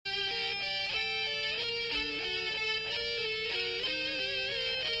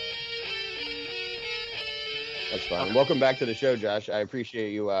That's fine. Okay. Welcome back to the show, Josh. I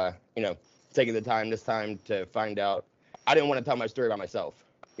appreciate you, taking the time this time to find out. I didn't want to tell my story about myself.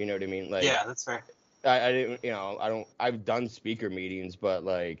 You know what I mean? Like, Yeah, that's fair. I didn't, I don't. I've done speaker meetings, but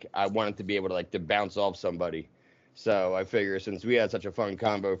like, I wanted to be able to to bounce off somebody. So I figure since we had such a fun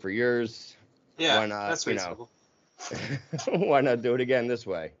combo for years, Yeah, why not? that's reasonable. Why not do it again this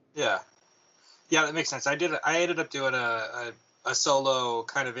way? Yeah, yeah, that makes sense. I ended up doing a solo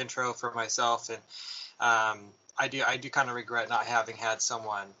kind of intro for myself, and I do kind of regret not having had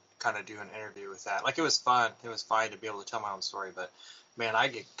someone kind of do an interview with that. Like it was fun. It was fine to be able to tell my own story, but man, I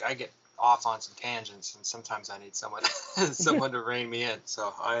get off on some tangents, and sometimes I need someone someone to rein me in.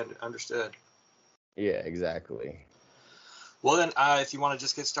 So I understood. Yeah, exactly. Well then, if you want to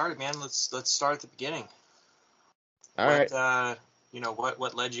just get started, man, let's start at the beginning. All right.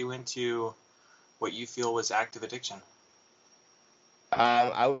 What led you into what you feel was active addiction?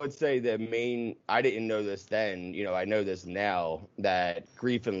 I would say the main, I didn't know this then, I know this now, that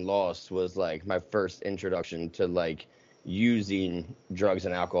grief and loss was like my first introduction to like using drugs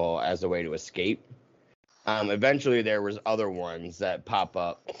and alcohol as a way to escape. Eventually there was other ones that pop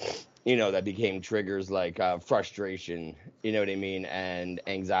up, that became triggers like frustration, you know what I mean, and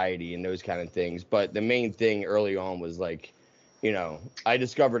anxiety and those kind of things. But the main thing early on was like, I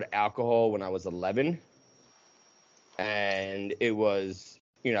discovered alcohol when I was 11, and it was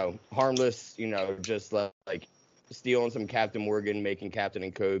harmless, just like stealing some Captain Morgan, making Captain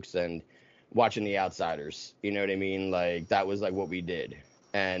and Cokes, and watching The Outsiders, you know what I mean, like that was like what we did,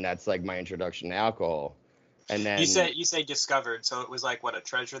 and that's like my introduction to alcohol. And then You say discovered, so it was like what, a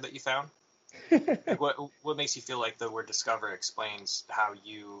treasure that you found? Like what makes you feel like the word discover explains how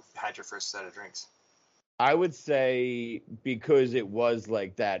you had your first set of drinks? I would say because it was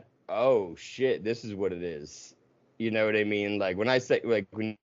like that, oh shit, this is what it is, you know what I mean, like when I say, like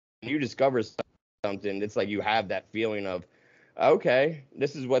when you discover something, it's like you have that feeling of, okay,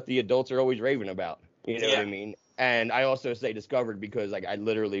 this is what the adults are always raving about. You know what Yeah. I mean? And I also say discovered because like I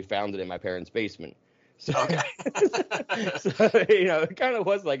literally found it in my parents' basement. So, Okay. so it kind of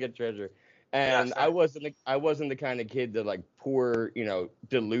was like a treasure. Yeah, And I fair. wasn't I wasn't the kind of kid that like pour,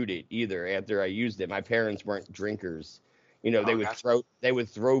 dilute it either after I used it. My parents weren't drinkers. Oh, gotcha. They would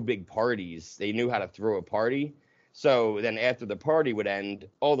throw big parties. They knew how to throw a party. So then after the party would end,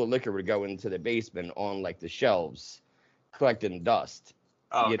 all the liquor would go into the basement on like the shelves, collecting dust.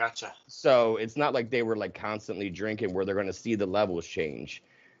 Oh, You gotcha. So it's not like they were like constantly drinking where they're going to see the levels change.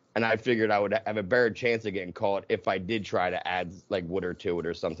 And I figured I would have a better chance of getting caught if I did try to add like water to it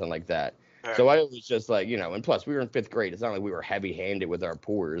or something like that. Fair. So I was just like, and plus we were in fifth grade. It's not like we were heavy handed with our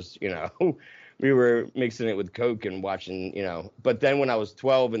pours. We were mixing it with Coke and watching. But then when I was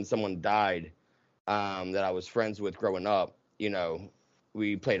 12 and someone died, that I was friends with growing up,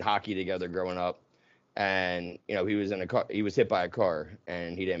 we played hockey together growing up, and he was in a car, he was hit by a car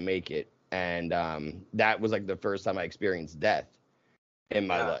and he didn't make it, and that was like the first time I experienced death in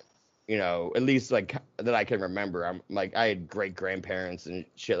my Yeah. life, at least like that I can remember. I'm like, I had great grandparents and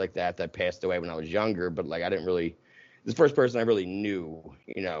shit like that passed away when I was younger, but like I didn't really, this first person I really knew.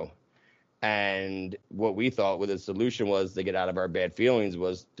 And what we thought with the solution was to get out of our bad feelings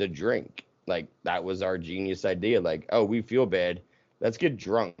was to drink. Like that was our genius idea. Like, oh, we feel bad, let's get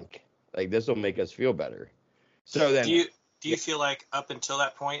drunk. Like this will make us feel better. So Do then, you do yeah, you feel like up until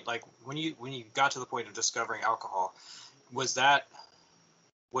that point, like when you got to the point of discovering alcohol, was that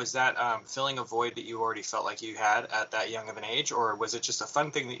filling a void that you already felt like you had at that young of an age, or was it just a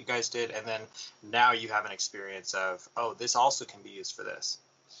fun thing that you guys did, and then now you have an experience of, oh, this also can be used for this?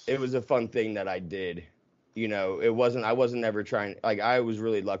 it was a fun thing that I did. It wasn't. I wasn't ever trying. Like I was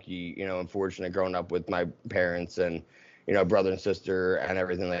really lucky, and fortunate growing up with my parents and brother and sister and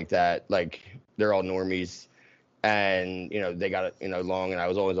everything like that. Like they're all normies, and they got it long, and I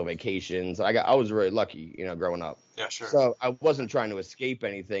was always on vacations. I was really lucky, growing up. Yeah, sure. So I wasn't trying to escape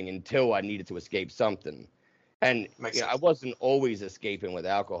anything until I needed to escape something. And Makes I sense. wasn't always escaping with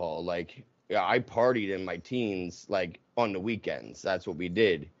alcohol. Like I partied in my teens, like on the weekends. That's what we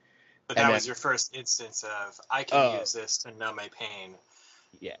did. But And that then was your first instance of, I can uh use this to numb my pain,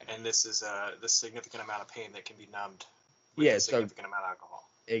 yeah. and this is the significant amount of pain that can be numbed with Yeah, a so significant amount of alcohol.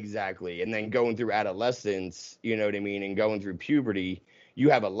 exactly. And then going through adolescence, you know what I mean, and going through puberty, you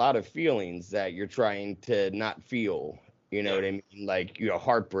have a lot of feelings that you're trying to not feel. You know Yeah. what I mean? Like,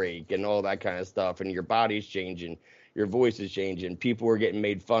 heartbreak and all that kind of stuff, and your body's changing, your voice is changing, people are getting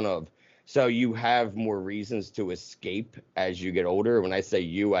made fun of. So you have more reasons to escape as you get older. When I say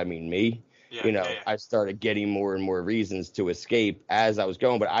you, I mean me. Yeah. Yeah. Yeah. I started getting more and more reasons to escape as I was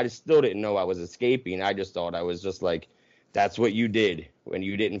going, but I just still didn't know I was escaping. I just thought I was just like, that's what you did. When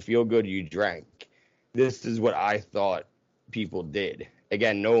you didn't feel good, you drank. this is what I thought people did.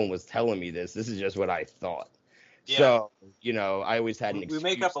 Again, no one was telling me this. This is just what I thought. Yeah. So, I always had an We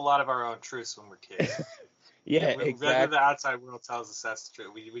make up excuse. a lot of our own truths when we're kids. Yeah, Whether the exactly. outside world tells us that's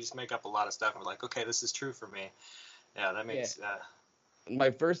true, we just make up a lot of stuff and we're like, okay, this is true for me. Yeah, that Yeah. makes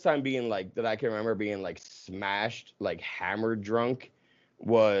My first time being like that I can remember being like smashed, like hammered drunk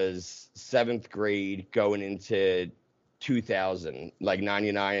was seventh grade going into 2000, like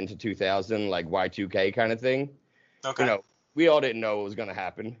 99 into 2000, like Y2K kind of thing. You okay. know, we all didn't know what was going to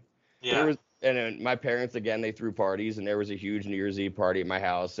happen. There Yeah. was, and then my parents, again, they threw parties, and there was a huge New Year's Eve party at my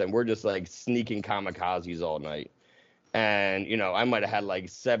house, and we're just like sneaking kamikazes all night. And, I might have had like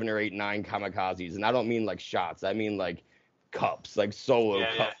 7 or 8, 9 kamikazes. And I don't mean like shots, I mean like cups, like solo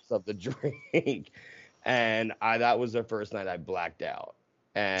Yeah, yeah. cups of the drink. And that was the first night I blacked out.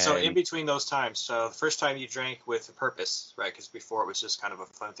 So in And between those times, so the first time you drank with a purpose, right? Because before it was just kind of a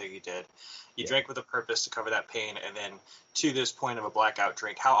fun thing you did. You yeah, drank with a purpose to cover that pain, and then to this point of a blackout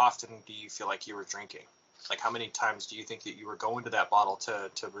drink, how often do you feel like you were drinking? Like how many times do you think that you were going to that bottle to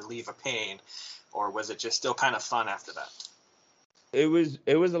relieve a pain, or was it just still kind of fun after that? it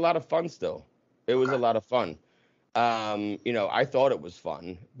was a lot of fun still. It was Okay. a lot of fun. I thought it was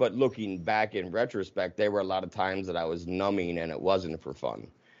fun, but looking back in retrospect, there were a lot of times that I was numbing and it wasn't for fun.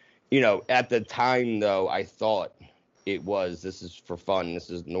 At the time though, I thought this is for fun, this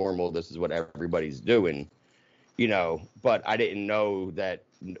is normal, this is what everybody's doing, but I didn't know that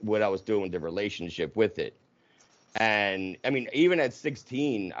what I was doing with the relationship with it. And I mean, even at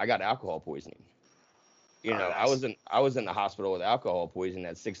 16, I got alcohol poisoning. All right, I nice. was in the hospital with alcohol poisoning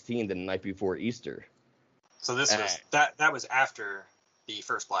at 16 the night before Easter. So this And, was that was after the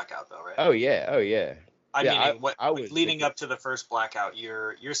first blackout, though, right? oh yeah, oh yeah. I Yeah, meaning what I like, was leading 16. up to the first blackout,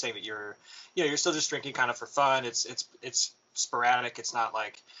 you're saying that you're still just drinking kind of for fun. It's sporadic. It's not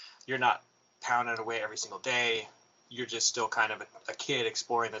like you're not pounding away every single day. You're just still kind of a kid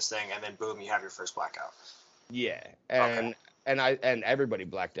exploring this thing, and then boom, you have your first blackout. Yeah, Okay. and everybody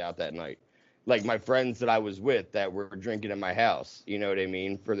blacked out that night. Like my friends that I was with that were drinking in my house, you know what I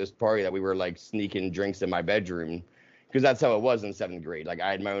mean, for this party that we were like sneaking drinks in my bedroom, because that's how it was in seventh grade. Like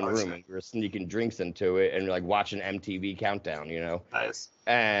I had my own Oh, room sure. and we were sneaking drinks into it and like watching MTV Countdown. Nice.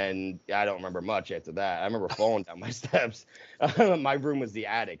 And I don't remember much after that. I remember falling down my steps. My room was the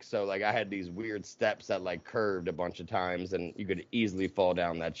attic, so like I had these weird steps that like curved a bunch of times, and you could easily fall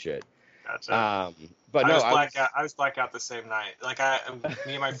down that shit. Gotcha. Um, but no, I was. I was blackout the same night.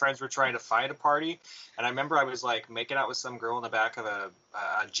 Me and my friends were trying to find a party, and I remember I was like making out with some girl in the back of a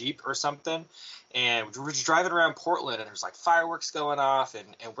Jeep or something, and we were just driving around Portland, and there's like fireworks going off,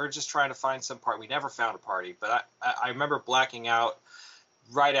 and we're just trying to find some party. We never found a party, but I remember blacking out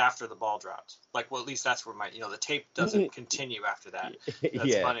right after the ball dropped. Like, well, at least that's where the tape doesn't continue after that. That's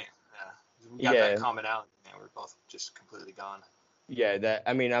Yeah, funny. Yeah, we got that yeah, commonality, man. We're both just completely gone. yeah. That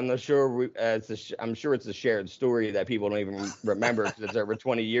I mean, I'm not sure. I'm sure it's a shared story that people don't even remember because it's over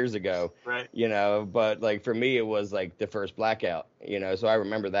 20 years ago. Right. But like for me, it was like the first blackout. So I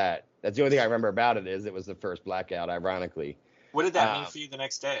remember that. That's the only thing I remember about it is it was the first blackout. Ironically, What did that mean um, for you the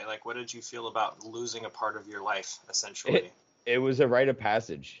next day? Like, what did you feel about losing a part of your life, it essentially? it was a rite of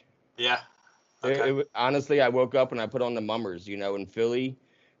passage. Yeah. It, Okay. it honestly, I woke up and I put on the Mummers, in Philly,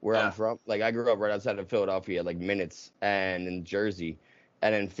 where I'm Yeah. from. Like I grew up right outside of Philadelphia, like minutes, and in Jersey,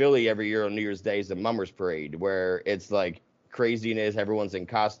 and in Philly every year on New Year's Day is the Mummers Parade, where it's like craziness. Everyone's in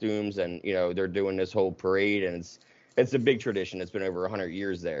costumes, and they're doing this whole parade, and it's a big tradition. It's been over 100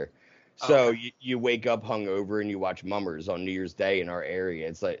 years there. Oh, So okay. you wake up hungover and you watch Mummers on New Year's Day in our area.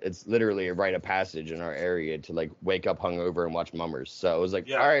 It's literally a rite of passage in our area to like wake up hungover and watch Mummers. So it was like,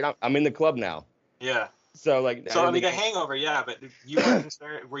 all Yeah. right, I'm in the club now. Yeah. So like I So, I didn't mean, think the hangover, yeah, but you weren't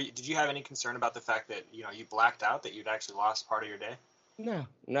concerned. Did you have any concern about the fact that, you blacked out, that you'd actually lost part of your day?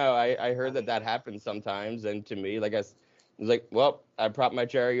 no. I heard Um, that happens sometimes, and to me, like was like, well, I propped my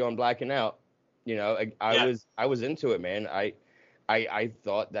cherry on blacking out. yeah. I was into it, man. I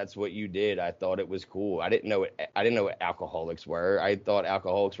thought that's what you did. I thought it was cool. I didn't know what alcoholics were. I thought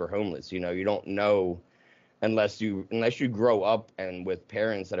alcoholics were homeless. You don't know unless you grow up and with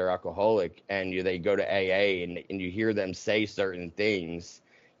parents that are alcoholic and they go to AA and you hear them say certain things,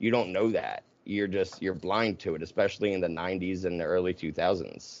 you don't know that. You're blind to it, especially in the 90s and the early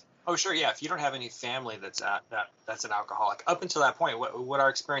 2000s. Oh, sure. Yeah. If you don't have any family that's an alcoholic, up until that point, what our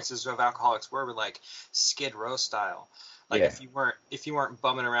experiences of alcoholics were like Skid Row style. Like Yeah. if you weren't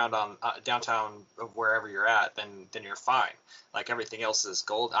bumming around on downtown of wherever you're at, then you're fine. Like everything else is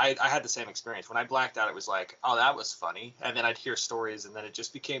gold. I had the same experience when I blacked out. It was like, oh, that was funny, and then I'd hear stories, and then it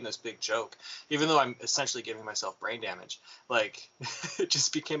just became this big joke. Even though I'm essentially giving myself brain damage, like it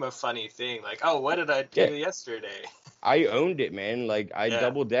just became a funny thing. Like, oh, what did I do Yeah. yesterday? I owned it, man. Like I Yeah.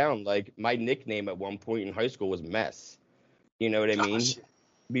 doubled down. Like my nickname at one point in high school was Mess. You know what I mean? Gosh.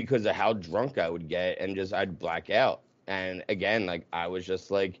 Because of how drunk I would get and just I'd black out. And again, like I was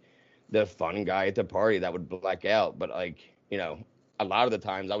just like the fun guy at the party that would black out. But like, a lot of the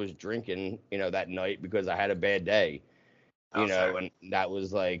times I was drinking, that night because I had a bad day, Oh, fair. and that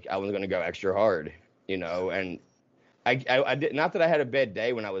was like I was gonna go extra hard, and I did not that I had a bad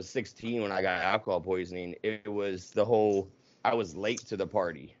day when I was 16 when I got alcohol poisoning. It was the whole I was late to the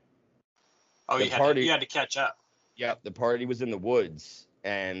party. Oh, The you party had to catch up. Yep, the party was in the woods,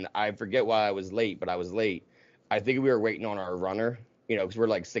 and I forget why I was late, but I was late. I think we were waiting on our runner, because we're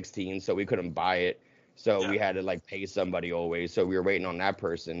like 16, so we couldn't buy it. So Yeah. we had to like pay somebody always. So we were waiting on that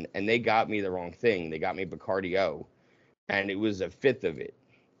person, and they got me the wrong thing. They got me Bacardi O, and it was a fifth of it,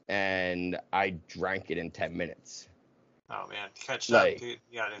 and I drank it in 10 minutes. Oh man, catch up, Like, dude.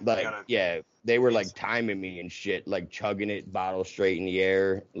 You like gotta. yeah, they were like Jeez. timing me and shit, like chugging it, bottle straight in the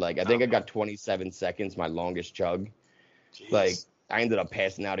air. Like I think Oh I man, got 27 seconds, my longest chug. Like jeez. I ended up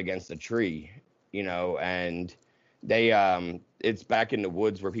passing out against a tree, and they it's back in the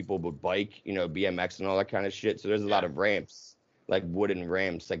woods where people would bike, BMX and all that kind of shit. So there's a lot Yeah. of ramps, like wooden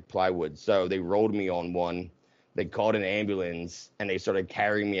ramps, like plywood. So they rolled me on one. They called an ambulance and they started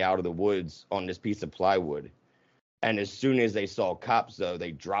carrying me out of the woods on this piece of plywood. And as soon as they saw cops, though,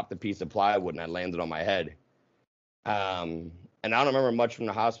 they dropped the piece of plywood and I landed on my head. And I don't remember much from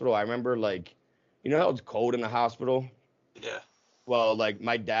the hospital. I remember like, how it's cold in the hospital. Yeah. Well, like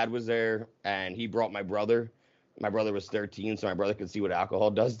my dad was there and he brought my brother. My brother was 13, so my brother could see what alcohol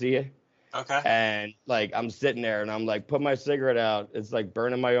does to you. Okay. And like I'm sitting there and I'm like, put my cigarette out. It's like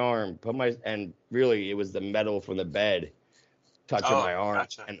burning my arm. And really it was the metal from the bed touching Oh, my arm.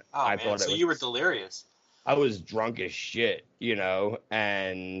 gotcha. And Oh I man, thought it so you were was delirious. I was drunk as shit,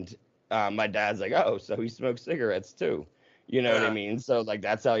 and my dad's like, oh, so he smokes cigarettes too. You know what I Yeah. mean? So like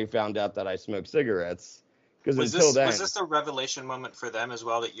that's how he found out that I smoked cigarettes. Because Was until this then, a revelation moment for them as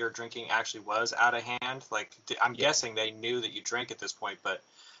well that your drinking actually was out of hand? Like I'm yeah. guessing they knew that you drank at this point, but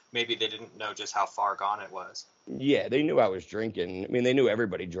maybe they didn't know just how far gone it was. Yeah, they knew I was drinking. I mean, they knew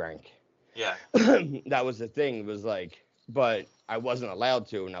everybody drank. Yeah. That was the thing. It was like, but I wasn't allowed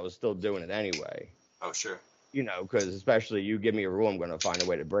to, and I was still doing it anyway. Oh sure. Because especially you give me a rule, I'm going to find a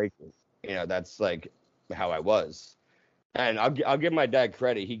way to break it. That's like how I was. And I'll give my dad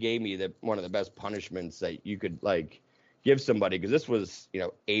credit. He gave me one of the best punishments that you could like give somebody because this was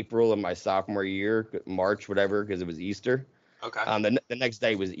April of my sophomore year, March, whatever, because it was Easter. Okay. The next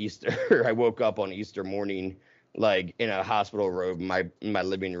day was Easter. I woke up on Easter morning, like in a hospital robe, in my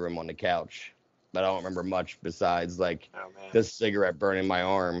living room on the couch. But I don't remember much besides like Oh man. the cigarette burning my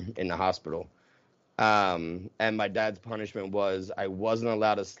arm in the hospital. And my dad's punishment was I wasn't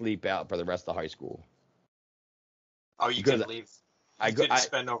allowed to sleep out for the rest of high school. Oh, you Because couldn't leave. I You go, couldn't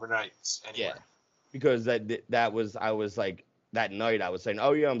spend overnights yeah, anywhere. because that was I was like that night I was saying,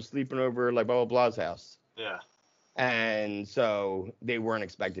 oh yeah, I'm sleeping over like blah blah blah's house, Yeah. and so they weren't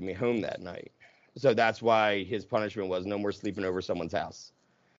expecting me home that night. So that's why his punishment was no more sleeping over someone's house,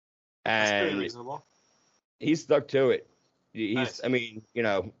 That's pretty and reasonable. he stuck to it. Nice. I mean,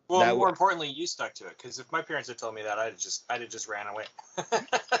 Well, that more importantly, you stuck to it because if my parents had told me that, I'd have just ran away.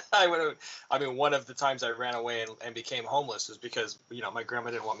 I would have. I mean, one of the times I ran away and became homeless was because my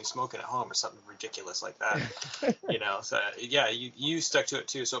grandma didn't want me smoking at home or something ridiculous like that. So yeah, you stuck to it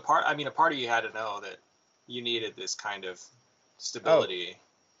too. So a part of you had to know that you needed this kind of oh stability,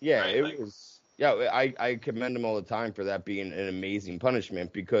 yeah, right? it was. Yeah, I commend him all the time for that being an amazing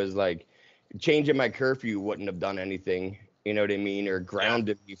punishment because like changing my curfew wouldn't have done anything. You know what I mean? Or Yeah.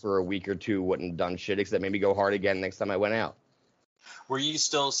 grounded me for a week or two wouldn't have done shit except maybe go hard again next time I went out. Were you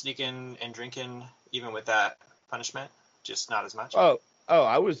still sneaking and drinking even with that punishment? Just not as much?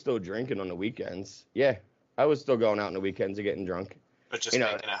 I was still drinking on the weekends. Yeah, I was still going out on the weekends and getting drunk. But just You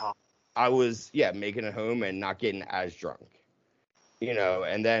know, making it home? I was making it home and not getting as drunk.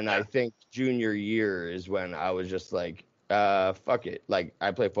 And then Yeah. I think junior year is when I was just like, fuck it. Like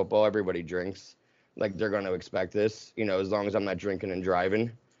I play football, everybody drinks. Like they're gonna expect this. As long as I'm not drinking and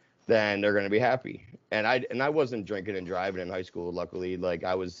driving, then they're gonna be happy. And I wasn't drinking and driving in high school, luckily. Like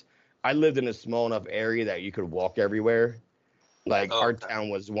I lived in a small enough area that you could walk everywhere. Like Oh, our okay. town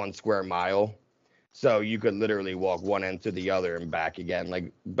was 1 square mile. So you could literally walk one end to the other and back again.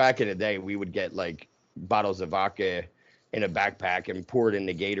 Like back in the day, we would get like bottles of vodka in a backpack and pour it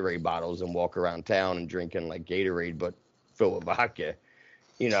into Gatorade bottles and walk around town and drinking like Gatorade, but filled with vodka.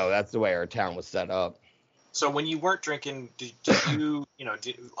 That's the way our town was set up. So when you weren't drinking, did you,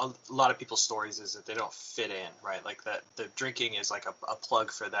 a lot of people's stories is that they don't fit in, right? Like that the drinking is like a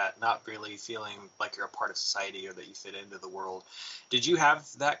plug for that, not really feeling like you're a part of society or that you fit into the world. Did you have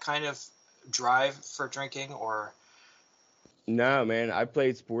that kind of drive for drinking or? No, man, I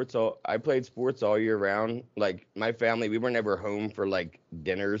played sports all year round. Like my family, we were never home for like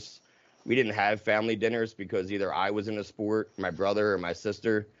dinners. We didn't have family dinners because either I was in a sport, my brother or my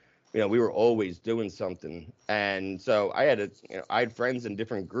sister. We were always doing something. And so I had friends in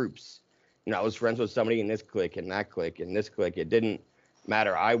different groups. I was friends with somebody in this clique and that clique and this clique. It didn't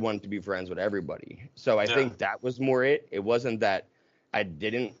matter. I wanted to be friends with everybody. So I think that was more it. It wasn't that I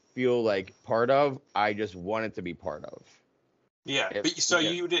didn't feel like part of, I just wanted to be part of. Yeah.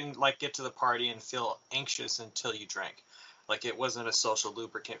 You didn't like get to the party and feel anxious until you drank. Like it wasn't a social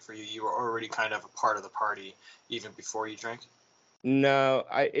lubricant for you. You were already kind of a part of the party even before you drank. No,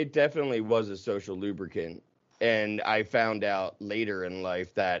 it definitely was a social lubricant. And I found out later in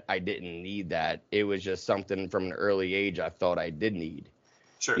life that I didn't need that. It was just something from an early age I thought I did need.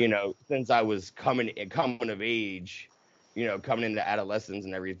 Sure. Since I was coming of age, coming into adolescence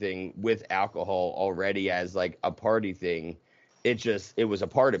and everything with alcohol already as like a party thing, it was a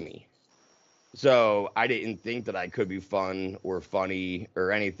part of me. So I didn't think that I could be fun or funny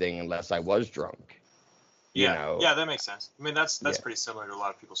or anything unless I was drunk. Yeah, that makes sense. I mean, that's pretty similar to a lot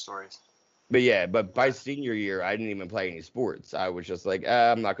of people's stories. But by senior year, I didn't even play any sports. I was just like,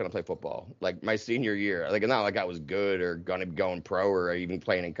 I'm not going to play football. Like my senior year, like it's not like I was good or going to be going pro or even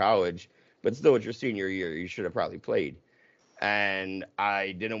playing in college, but still it's your senior year. You should have probably played. And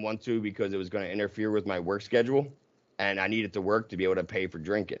I didn't want to because it was going to interfere with my work schedule and I needed to work to be able to pay for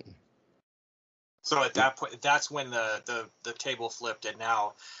drinking. So at that point, that's when the table flipped and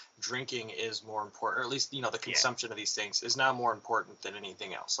now drinking is more important, or at least, the consumption of these things is now more important than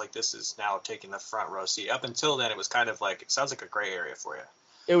anything else. Like this is now taking the front row seat. Up until then, it was kind of like, it sounds like a gray area for you.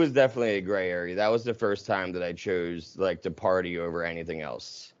 It was definitely a gray area. That was the first time that I chose like to party over anything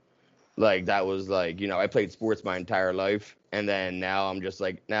else. Like that was like, I played sports my entire life. And then now I'm just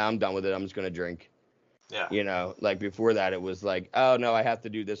like, I'm done with it. I'm just going to drink. Yeah. Like before that, it was like, oh no, I have to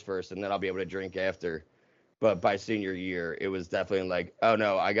do this first and then I'll be able to drink after. But by senior year, it was definitely like, oh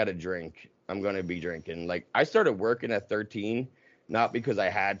no, I got to drink. I'm going to be drinking. Like I started working at 13, not because I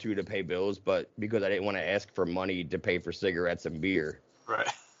had to pay bills, but because I didn't want to ask for money to pay for cigarettes and beer. Right.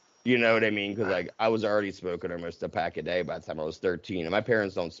 You know what I mean? Because like I was already smoking almost a pack a day by the time I was 13, and my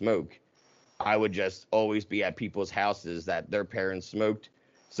parents don't smoke. I would just always be at people's houses that their parents smoked.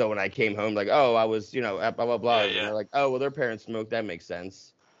 So when I came home, like, oh, I was, at blah blah blah, and they're like, oh, well, their parents smoked. That makes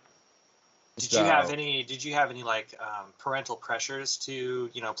sense. Did you have any like parental pressures to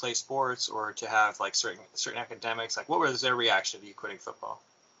play sports or to have like certain academics? Like, what was their reaction to you quitting football?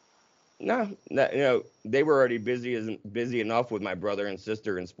 No, they were already busy enough with my brother and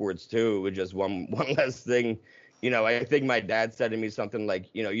sister in sports too. It was just one less thing. I think my dad said to me something like,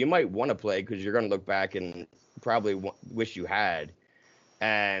 you might want to play because you're going to look back and probably wish you had.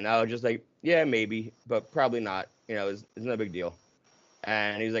 And I was just like, yeah, maybe, but probably not. It's no big deal.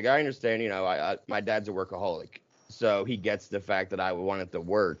 And he's like, I understand, my dad's a workaholic. So he gets the fact that I wanted to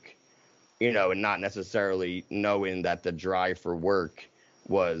work, and not necessarily knowing that the drive for work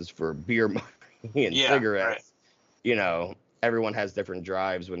was for beer money and cigarettes. Right. Everyone has different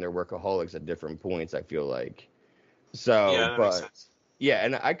drives when they're workaholics at different points, I feel like. So, yeah, that makes sense. Yeah,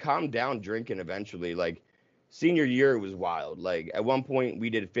 and I calmed down drinking eventually. Like, senior year was wild. Like, at one point, we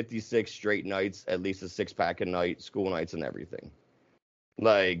did 56 straight nights, at least a six-pack a night, school nights and everything.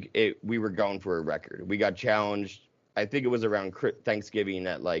 Like, we were going for a record. We got challenged. I think it was around Thanksgiving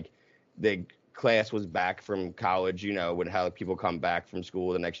that, like, the class was back from college, when how people come back from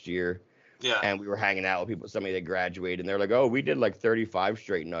school the next year. Yeah. And we were hanging out with somebody that graduated, and they're like, oh, we did like 35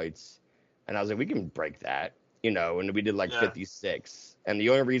 straight nights. And I was like, we can break that, and we did like 56. And the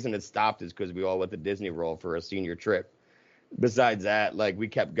only reason it stopped is because we all went to Disney World for a senior trip. Besides that, like, we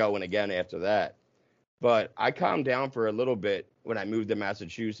kept going again after that. But I calmed down for a little bit when I moved to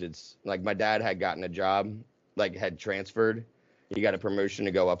Massachusetts. Like, my dad had gotten a job, like, had transferred. He got a promotion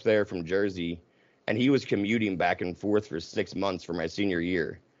to go up there from Jersey, and he was commuting back and forth for 6 months for my senior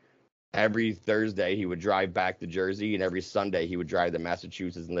year. Every Thursday, he would drive back to Jersey, and every Sunday, he would drive to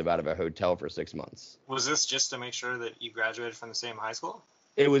Massachusetts and live out of a hotel for 6 months. Was this just to make sure that you graduated from the same high school?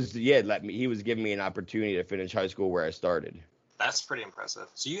 It was, he was giving me an opportunity to finish high school where I started. That's pretty impressive.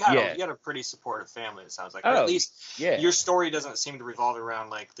 So you Yeah. had a pretty supportive family, it sounds like. Or at Oh, least yeah. your story doesn't seem to revolve around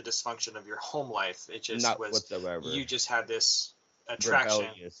like the dysfunction of your home life. It just Not was whatsoever. you just had this attraction.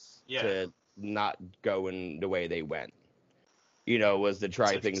 Rebellious Yeah. to not go in the way they went. You know, was to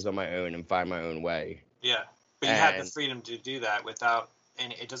try things on my own and find my own way. Yeah. But you had the freedom to do that without,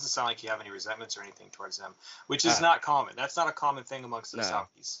 and it doesn't sound like you have any resentments or anything towards them, which is not common. That's not a common thing amongst the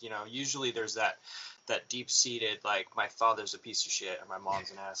Southeast. You know, usually there's that deep-seated, like, my father's a piece of shit or my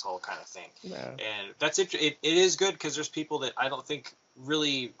mom's an asshole kind of thing. No. And that's it. It is good because there's people that I don't think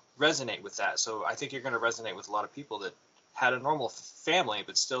really resonate with that. So I think you're going to resonate with a lot of people that had a normal family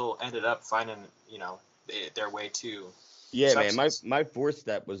but still ended up finding, you know, their way to substance. Man, my fourth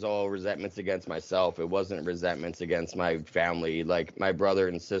step was all resentments against myself. It wasn't resentments against my family. Like my brother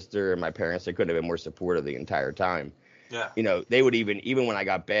and sister and my parents, they couldn't have been more supportive the entire time. Yeah. You know, they would even when I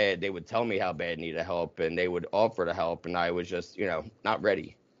got bad, they would tell me how bad I needed help and they would offer to help, and I was just, you know, not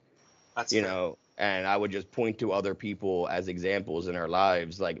ready. That's you fair. know, and I would just point to other people as examples in our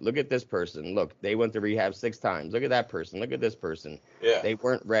lives. Like, look at this person. Look, they went to rehab 6 times. Look at that person. Look at this person. Yeah. They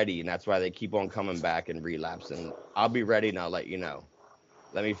weren't ready, and that's why they keep on coming back and relapsing. I'll be ready, and I'll let you know.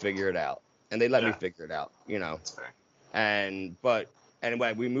 Let me figure it out. And they let me figure it out, you know. That's fair. And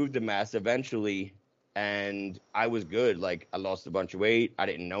when we moved to Mass eventually, and I was good. Like, I lost a bunch of weight. I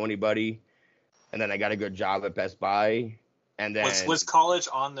didn't know anybody. And then I got a good job at Best Buy. And then was college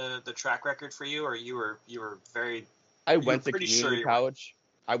on the track record for you, or you were very? I went to community college.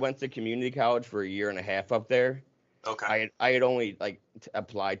 I went to community college for a year and a half up there. Okay. I had only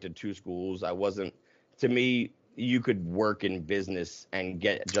applied to 2 schools. I wasn't. To me, you could work in business and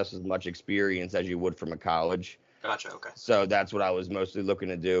get just as much experience as you would from a college. Gotcha. Okay. So that's what I was mostly looking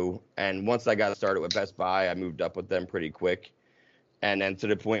to do. And once I got started with Best Buy, I moved up with them pretty quick. And then to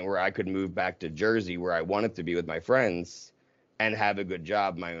the point where I could move back to Jersey, where I wanted to be with my friends and have a good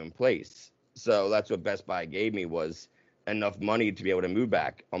job, my own place. So that's what Best Buy gave me, was enough money to be able to move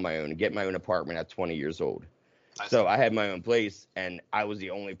back on my own and get my own apartment at 20 years old. So I had my own place, and I was the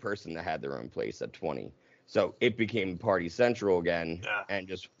only person that had their own place at 20. So it became party central again, and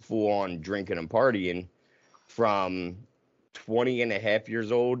just full on drinking and partying from 20 and a half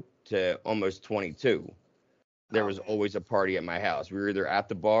years old to almost 22. There was always a party at my house. We were either at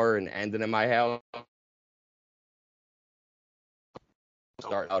the bar and ending in my house,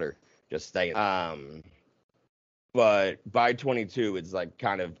 start out, or just stay. But by 22, it's like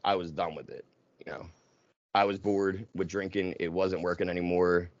kind of, I was done with it. You know, I was bored with drinking. It wasn't working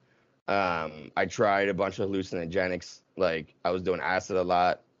anymore. I tried a bunch of hallucinogenics. Like, I was doing acid a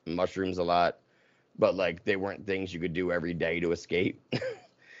lot, mushrooms a lot, but like they weren't things you could do every day to escape.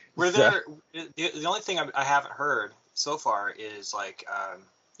 Were there, the only thing I haven't heard so far is like,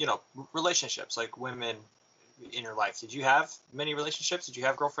 you know, relationships, like women in your life. Did you have many relationships? Did you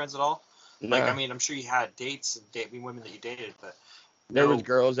have girlfriends at all? No. Like, I mean, I'm sure you had dates and dating women that you dated, but there was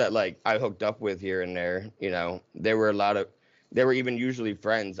girls that like I hooked up with here and there. You know, there were even usually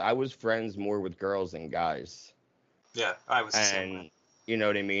friends. I was friends more with girls than guys. Yeah, I was the same way. You know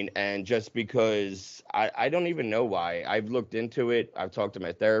what I mean? And just because I don't even know why. I've looked into it. I've talked to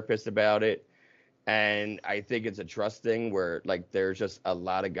my therapist about it. And I think it's a trust thing where like there's just a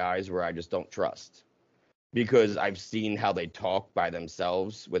lot of guys where I just don't trust. Because I've seen how they talk by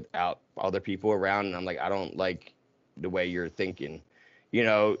themselves without other people around. And I'm like, I don't like the way you're thinking. You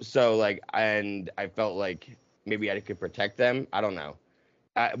know? So like, and I felt like maybe I could protect them. I don't know.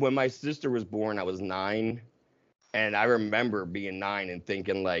 When my sister was born, I was 9. And I remember being 9 and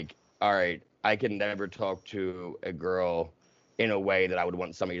thinking like, all right, I can never talk to a girl in a way that I would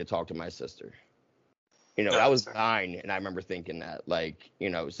want somebody to talk to my sister. You know, I was 9 and I remember thinking that, like, you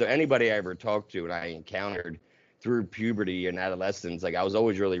know, so anybody I ever talked to and I encountered through puberty and adolescence, like I was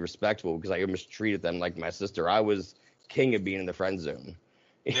always really respectful because I almost treated them like my sister. I was king of being in the friend zone.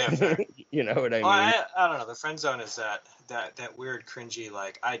 Yeah, fair. You know what I mean? I don't know. The friend zone is that weird, cringy,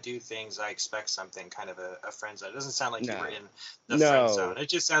 like, I do things, I expect something kind of a friend zone. It doesn't sound like you were in the friend zone. It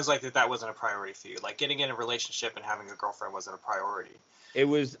just sounds like that wasn't a priority for you. Like, getting in a relationship and having a girlfriend wasn't a priority. It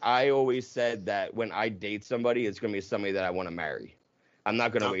was, I always said that when I date somebody, it's going to be somebody that I want to marry. I'm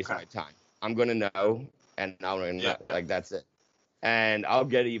not going to waste my time. I'm going to know, and I'm going to know, like, that's it. And I'll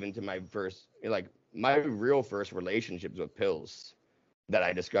get even to my first, like, my real first relationships with pills that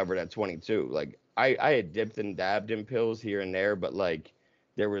I discovered at 22. Like, I had dipped and dabbed in pills here and there, but like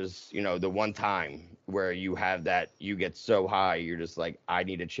there was, you know, the one time where you have that, you get so high, you're just like, I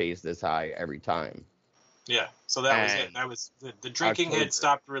need to chase this high every time. Yeah. So that was it. That was the drinking had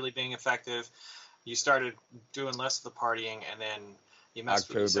stopped really being effective. You started doing less of the partying, and then you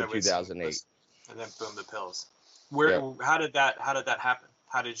messed with October 2008. And then boom, the pills. How did that happen?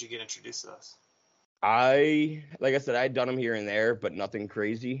 How did you get introduced to those? Like I said, I had done them here and there, but nothing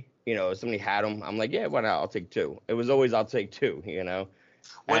crazy. If somebody had them, I'm like, yeah, why not? I'll take two. It was always, I'll take two,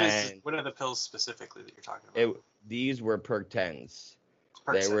 What And are the pills specifically that you're talking about? these were Perk 10s.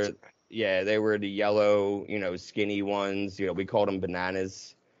 Perk They 10s, were, okay. yeah, they were the yellow, skinny ones. We called them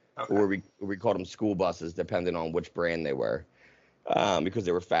bananas, Okay. or we called them school buses, depending on which brand they were, because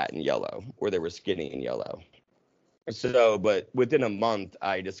they were fat and yellow, or they were skinny and yellow. So, but within a month,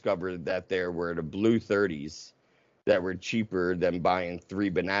 I discovered that there were the blue 30s that were cheaper than buying 3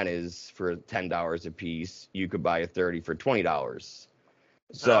 bananas for $10 a piece. You could buy a 30 for $20.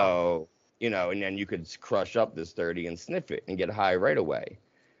 So, and then you could crush up this 30 and sniff it and get high right away.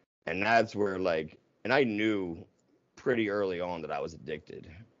 And that's where, and I knew pretty early on that I was addicted.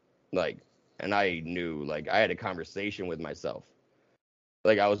 And I knew, I had a conversation with myself.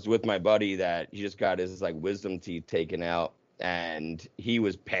 I was with my buddy that he just got his wisdom teeth taken out, and he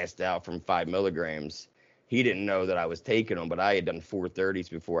was passed out from 5 milligrams. He didn't know that I was taking them, but I had done 430s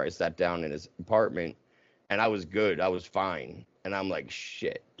before I sat down in his apartment, and I was good. I was fine. And I'm like,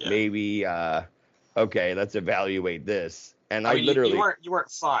 shit, maybe, okay, let's evaluate this. And I literally, you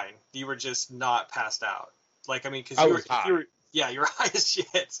weren't fine. You were just not passed out. Because you were high as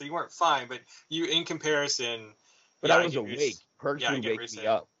shit. So you weren't fine, but you, in comparison. But I was awake. Perks would wake me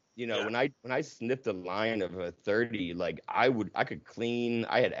up. When I sniffed a line of a 30, I could clean.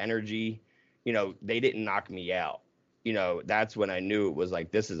 I had energy. They didn't knock me out. That's when I knew it was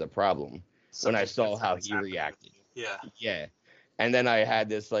this is a problem. When I saw how he reacted. Yeah. Yeah. And then I had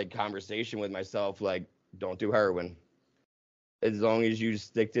this conversation with myself, don't do heroin. As long as you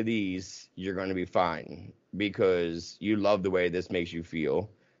stick to these, you're going to be fine, because you love the way this makes you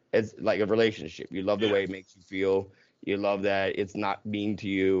feel. It's like a relationship. You love the way it makes you feel. You love that it's not mean to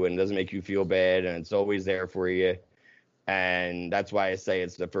you and doesn't make you feel bad, and it's always there for you. And that's why I say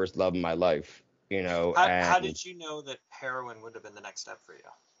it's the first love in my life, How did you know that heroin would have been the next step for you?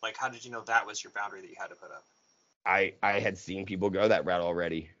 How did you know that was your boundary that you had to put up? I had seen people go that route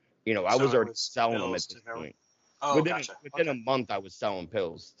already. I was already selling them at this point. Oh, within a month, I was selling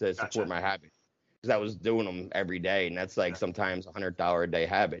pills to support my habit, because I was doing them every day, and that's sometimes $100 a day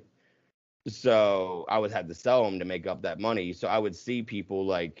habit. So I would have to sell them to make up that money. So I would see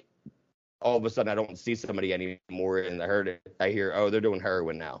people all of a sudden I don't see somebody anymore, and I hear, oh, they're doing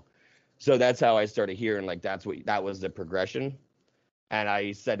heroin now. So that's how I started hearing that was the progression. And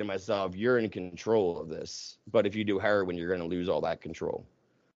I said to myself, you're in control of this, but if you do heroin, you're going to lose all that control.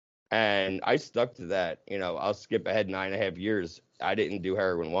 And I stuck to that. I'll skip ahead 9.5 years. I didn't do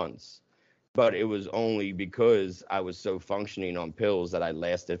heroin once, but it was only because I was so functioning on pills that I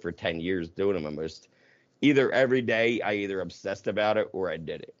lasted for 10 years doing them almost. Either every day, I either obsessed about it or I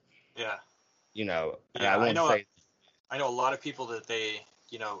did it. Yeah. I know a lot of people that they,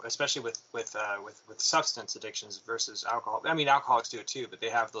 especially with substance addictions versus alcohol. I mean, alcoholics do it too, but they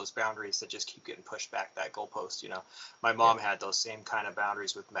have those boundaries that just keep getting pushed back, that goalpost. My mom had those same kind of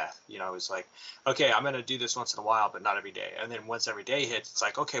boundaries with meth. It was like, okay, I'm going to do this once in a while, but not every day. And then once every day hits, it's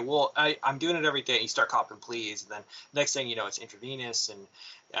like, okay, well, I'm doing it every day. And you start copping pleas, and then next thing you know, it's intravenous. And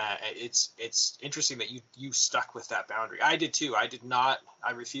it's interesting that you stuck with that boundary. I did too. I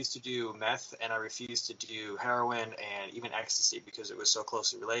refused to do meth, and I refused to do heroin and even ecstasy because it was so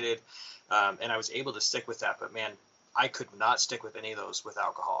closely related. And I was able to stick with that, but man, I could not stick with any of those with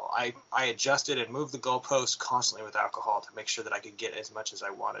alcohol. I adjusted and moved the goalposts constantly with alcohol to make sure that I could get as much as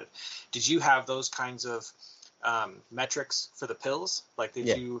I wanted. Did you have those kinds of metrics for the pills?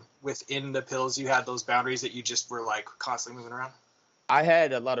 Did you, within the pills, you had those boundaries that you just were constantly moving around? I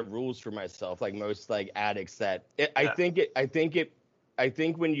had a lot of rules for myself, like most addicts. I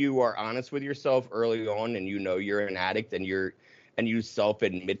think when you are honest with yourself early on, and you're an addict, and you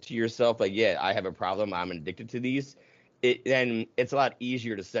self-admit to yourself, I have a problem, I'm addicted to these, then it's a lot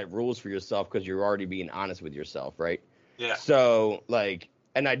easier to set rules for yourself because you're already being honest with yourself, right? Yeah. So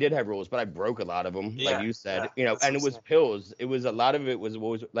and I did have rules, but I broke a lot of them, like you said, and it was pills. It was a lot of it was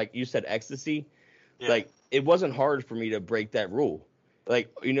what was, like you said, ecstasy. Yeah. It wasn't hard for me to break that rule.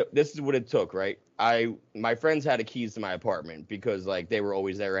 This is what it took, right? My friends had the keys to my apartment because they were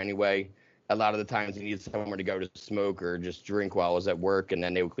always there anyway. A lot of the times I needed somewhere to go to smoke or just drink while I was at work, and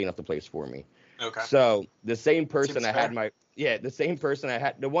then they would clean up the place for me. Okay. So the same person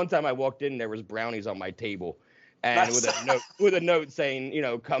the one time I walked in, there was brownies on my table, and with a note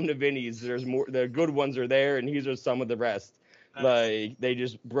saying, come to Vinny's. There's more. The good ones are there, and these are some of the rest. Nice. They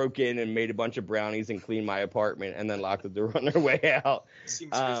just broke in and made a bunch of brownies and cleaned my apartment and then locked the door on their way out.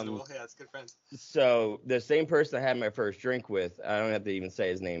 Seems reasonable. Yeah, it's good friends. So the same person I had my first drink with, I don't have to even say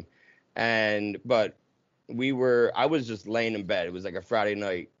his name, but I was just laying in bed. It was like a Friday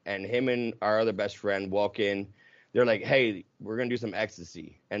night, and him and our other best friend walk in. They're like, "Hey, we're gonna do some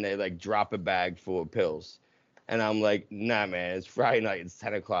ecstasy," and they like drop a bag full of pills, and I'm like, "Nah, man, it's Friday night. It's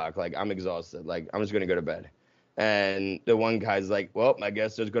 10 o'clock. Like, I'm exhausted. Like, I'm just gonna go to bed." And the one guy's like, "Well, I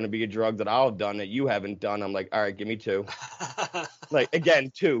guess there's gonna be a drug that I've done that you haven't done." I'm like, "All right, give me two." Like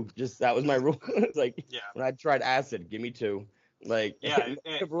again, two. Just that was my rule. It's like Yeah. when I tried acid, give me two. Like Yeah.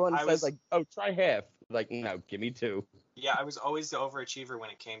 everyone I says, was like, "Oh, try half." Like, no, give me two. Yeah, I was always the overachiever when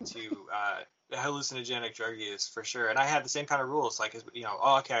it came to hallucinogenic drug use for sure. And I had the same kind of rules, like,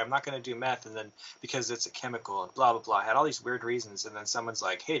 oh, okay, I'm not going to do meth, and then because it's a chemical and blah blah blah. I had all these weird reasons, and then someone's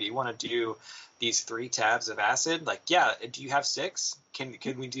like, hey, do you want to do these 3 tabs of acid? Like, yeah. Do you have 6? Can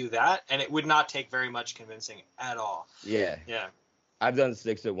we do that? And it would not take very much convincing at all. Yeah. Yeah. I've done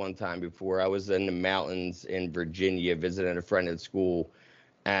 6 at one time before. I was in the mountains in Virginia visiting a friend at school,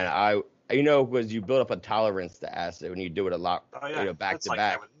 and because you build up a tolerance to acid when you do it a lot, Oh yeah. back That's to like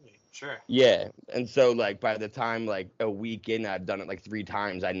back. that with me. Sure. Yeah, and so like by the time like a week in, I'd done it like 3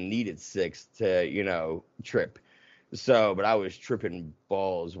 times. I needed 6 to trip. So, but I was tripping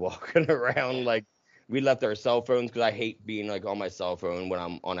balls walking around. Like we left our cell phones because I hate being like on my cell phone when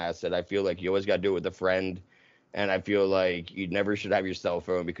I'm on acid. I feel like you always got to do it with a friend. And I feel like you never should have your cell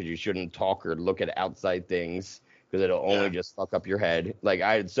phone because you shouldn't talk or look at outside things because it'll only just fuck up your head. Like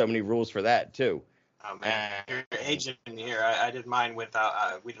I had so many rules for that too. Oh man, you're aging here. I did mine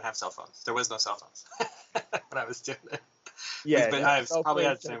without. We didn't have cell phones. There was no cell phones when I was doing it. Yeah, I've probably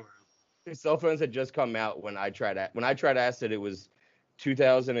had the same rule. cell phones had just come out when I tried acid. It was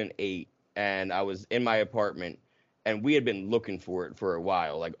 2008, and I was in my apartment, and we had been looking for it for a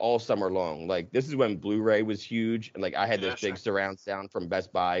while, like all summer long. Like this is when Blu-ray was huge, and like I had this big surround sound from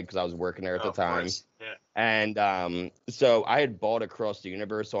Best Buy because I was working there at the time. Yeah. And so I had bought Across the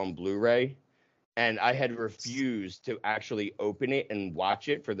Universe on Blu-ray, and I had refused to actually open it and watch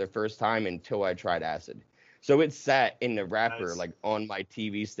it for the first time until I tried acid. So it sat in the wrapper, like on my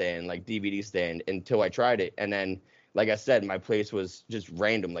TV stand, like DVD stand, until I tried it. And then, like I said, my place was just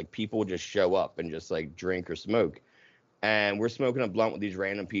random. Like people would just show up and just like drink or smoke. And we're smoking a blunt with these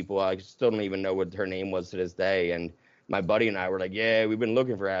random people. I still don't even know what her name was to this day. And my buddy and I were like, yeah, we've been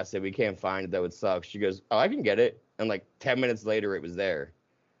looking for acid. We can't find it, though. It sucks. She goes, oh, I can get it. And like 10 minutes later, it was there.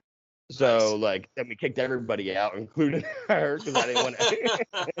 So like then we kicked everybody out, including her, because I didn't want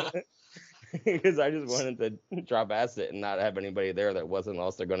to, because I just wanted to drop acid and not have anybody there that wasn't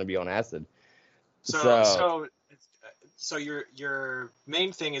also going to be on acid. So your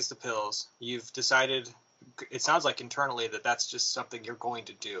main thing is the pills. You've decided, it sounds like internally that's just something you're going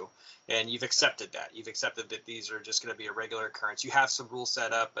to do, and you've accepted that. You've accepted that these are just going to be a regular occurrence. You have some rules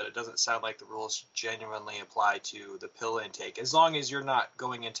set up, but it doesn't sound like the rules genuinely apply to the pill intake, as long as you're not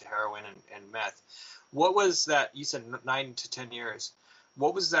going into heroin and meth. What was that? You said 9 to 10 years.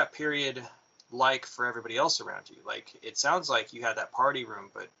 What was that period like for everybody else around you? Like, it sounds like you had that party room,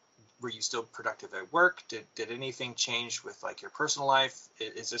 but were you still productive at work? Did anything change with like your personal life?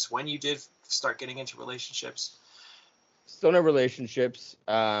 Is this when you did start getting into relationships? Still no relationships.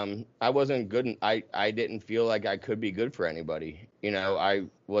 I wasn't good. I didn't feel like I could be good for anybody. I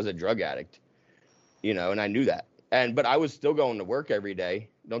was a drug addict, and I knew that. But I was still going to work every day.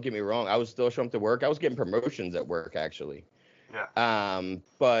 Don't get me wrong. I was still showing up to work. I was getting promotions at work, actually. Yeah.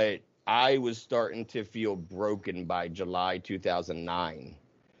 But I was starting to feel broken by July 2009.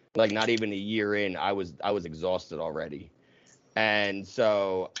 Like not even a year in, I was exhausted already. And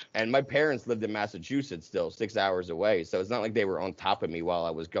my parents lived in Massachusetts still, 6 hours away. So it's not like they were on top of me while I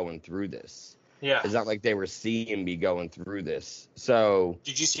was going through this. Yeah. It's not like they were seeing me going through this. So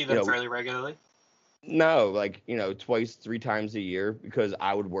did you see them fairly regularly? No, like, twice, 3 times a year, because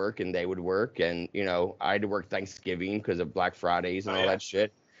I would work and they would work. And, I had to work Thanksgiving because of Black Fridays and all that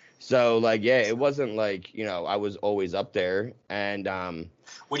shit. So, like, yeah, it wasn't like, I was always up there. And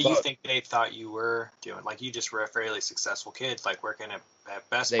what do you think they thought you were doing? Like, you just were a fairly successful kid, like working at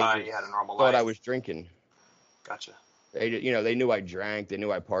Best Buy. You had a normal life. Thought I was drinking. Gotcha. They knew I drank. They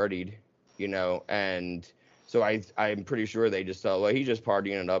knew I partied. And so I'm pretty sure they just thought, well, he's just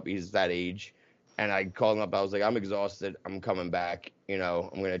partying it up. He's that age. And I called him up. I was like, I'm exhausted. I'm coming back. I'm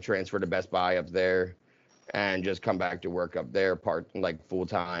going to transfer to Best Buy up there and just come back to work up there, full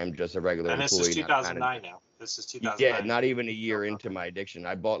time, just a regular employee. And this is 2009 now. This is 2009. Yeah, not even a year into my addiction.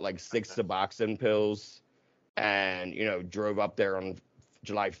 I bought like 6 Suboxone pills and, drove up there on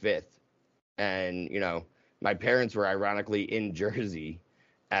July 5th. And, my parents were ironically in Jersey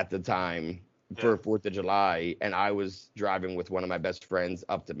at the time for 4th of July. And I was driving with one of my best friends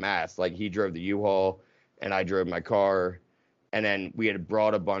up to Mass. Like he drove the U-Haul and I drove my car. And then we had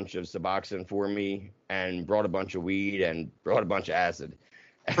brought a bunch of Suboxone for me, and brought a bunch of weed, and brought a bunch of acid.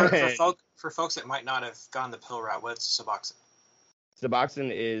 For folks that might not have gone the pill route, what's Suboxone?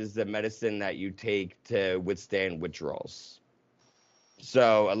 Suboxone is the medicine that you take to withstand withdrawals.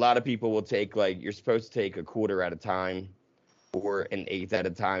 So a lot of people will take, like, you're supposed to take a quarter at a time or an eighth at a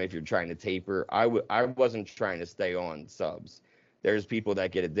time if you're trying to taper. I wasn't trying to stay on subs. There's people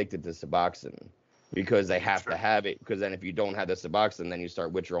that get addicted to Suboxone because they have to have it, because then if you don't have the Suboxone, then you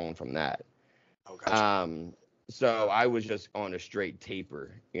start withdrawing from that. Oh, gotcha. So I was just on a straight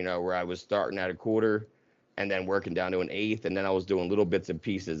taper, where I was starting at a quarter and then working down to an eighth, and then I was doing little bits and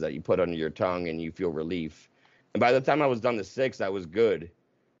pieces that you put under your tongue and you feel relief. And by the time I was done to 6, I was good.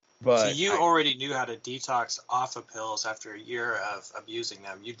 But so you already knew how to detox off of pills after a year of abusing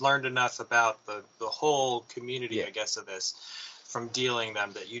them. You'd learned enough about the whole community, I guess, of this from dealing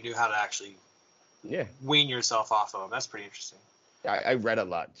them, that you knew how to actually wean yourself off of them. That's pretty interesting. I read a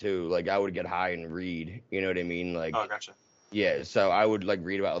lot too. Like, I would get high and read, you know what I mean? Like, oh, gotcha. Yeah, so I would like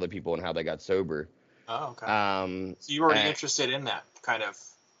read about other people and how they got sober. Oh, okay. So you were already interested in that kind of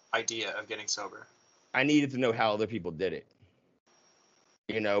idea of getting sober. I needed to know how other people did it,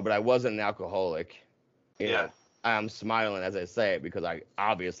 but I wasn't an alcoholic. You know, I'm smiling as I say it because I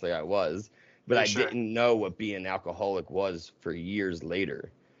was, but I didn't know what being an alcoholic was for years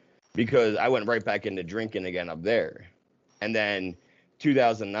later, because I went right back into drinking again up there. And then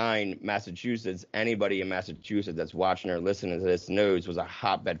 2009, Massachusetts, anybody in Massachusetts that's watching or listening to this knows, was a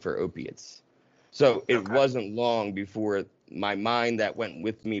hotbed for opiates. So it wasn't long before my mind that went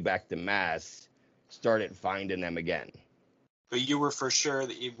with me back to Mass started finding them again. But you were for sure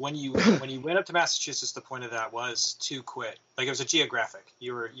that when you went up to Massachusetts, the point of that was to quit. Like, it was a geographic.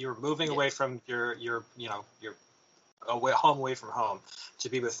 You were moving away from your away from home to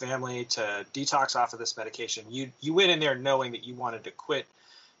be with family, to detox off of this medication. You went in there knowing that you wanted to quit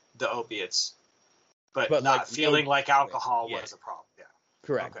the opiates, but not like, feeling like alcohol was a problem. Yeah.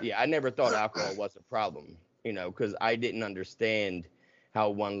 Correct. Okay. Yeah, I never thought alcohol was a problem, because I didn't understand how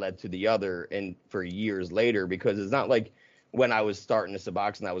one led to the other, and for years later, because it's not like when I was starting the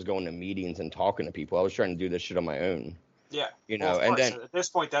Suboxone, I was going to meetings and talking to people. I was trying to do this shit on my own. Yeah. And then at this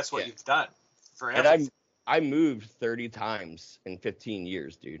point, that's what you've done forever. And I moved 30 times in 15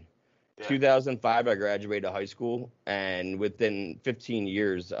 years, dude. Yeah. 2005, I graduated high school, and within 15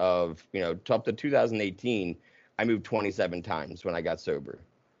 years of, up to 2018, I moved 27 times when I got sober.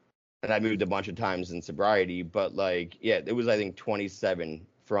 And I moved a bunch of times in sobriety, but it was, I think, 27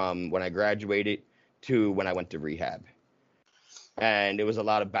 from when I graduated to when I went to rehab. And it was a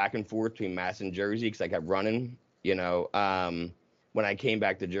lot of back and forth between Mass and Jersey because I kept running, When I came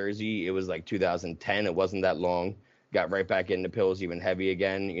back to Jersey, it was like 2010. It wasn't that long. Got right back into pills, even heavy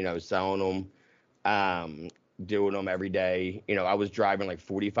again, selling them, doing them every day. I was driving like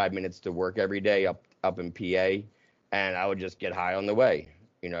 45 minutes to work every day up in PA, and I would just get high on the way,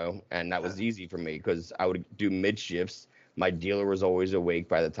 and that was easy for me because I would do mid shifts. My dealer was always awake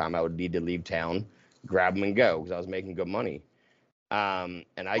by the time I would need to leave town, grab them and go because I was making good money. And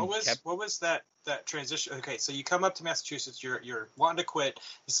what was that transition? Okay, so you come up to Massachusetts, you're wanting to quit.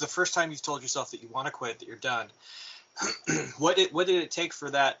 This is the first time you've told yourself that you want to quit, that you're done. What did it take for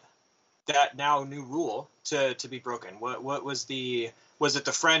that now new rule to be broken? What was it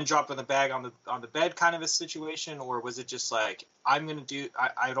the friend dropping the bag on the bed kind of a situation, or was it just like, I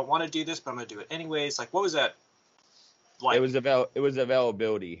don't want to do this, but I'm gonna do it anyways? Like, what was that like? It was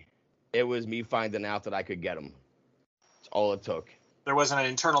availability. It was me finding out that I could get them. That's all it took. There wasn't an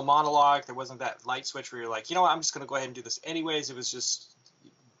internal monologue. There wasn't that light switch where you're like, I'm just going to go ahead and do this anyways. It was just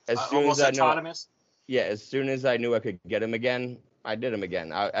almost autonomous. As soon as I knew I could get him again, I did him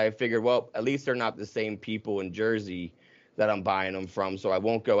again. I figured, well, at least they're not the same people in Jersey that I'm buying them from, so I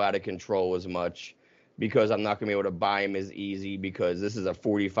won't go out of control as much because I'm not going to be able to buy them as easy because this is a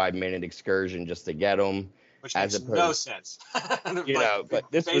 45-minute excursion just to get them. Which makes no sense. But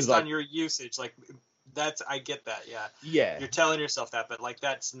this based was like, on your usage, I get that, yeah. Yeah. You're telling yourself that, but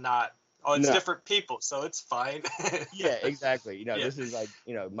that's not. Oh, it's different people, so it's fine. Yeah, exactly. This is like,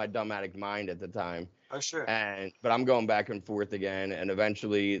 my dumb addict mind at the time. Oh, sure. But I'm going back and forth again, and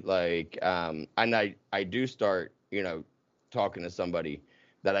eventually, and I do start, talking to somebody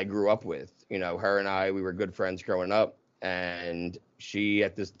that I grew up with. Her and I, we were good friends growing up, and she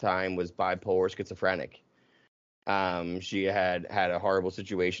at this time was bipolar schizophrenic. She had a horrible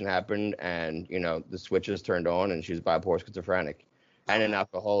situation happen, and the switches turned on, and she was bipolar schizophrenic, and an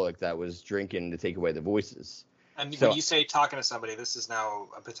alcoholic that was drinking to take away the voices. And when you say talking to somebody, this is now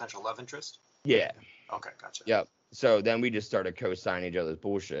a potential love interest? Yeah. Okay, gotcha. Yep. So then we just started co-signing each other's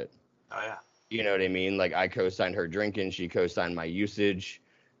bullshit. Oh yeah. You know what I mean? Like I co-signed her drinking, she co-signed my usage,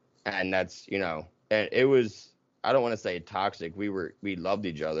 and that's, and it was, I don't want to say toxic. We loved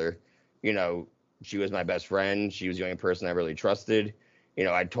each other. You know, she was my best friend. She was the only person I really trusted.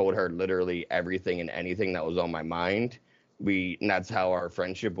 I told her literally everything and anything that was on my mind. And that's how our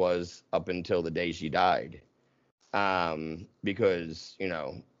friendship was up until the day she died. Because,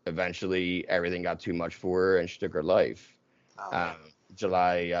 eventually everything got too much for her and she took her life. Oh, man. Um,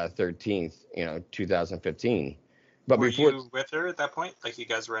 July 13th, 2015. But Were before, you with her at that point? Like you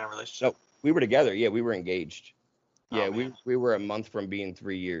guys were in a relationship? no, we were together. Yeah, we were engaged. Oh, Yeah, we man. we were a month from being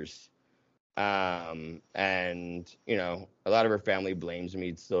 3 years. And a lot of her family blames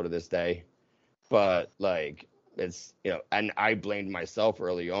me still to this day. But like it's and I blamed myself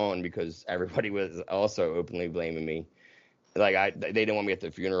early on because everybody was also openly blaming me. Like they didn't want me at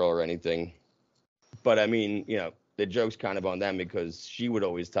the funeral or anything. But I mean, the joke's kind of on them because she would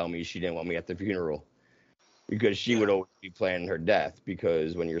always tell me she didn't want me at the funeral because she Yeah. would always be planning her death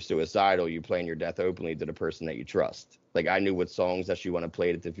because when you're suicidal, you plan your death openly to the person that you trust. Like I knew what songs that she wanted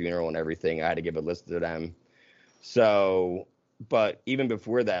played at the funeral and everything. I had to give a list to them. So, but even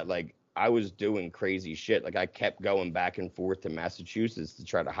before that, like I was doing crazy shit. Like I kept going back and forth to Massachusetts to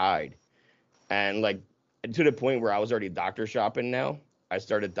try to hide. And like to the point where I was already doctor shopping now. I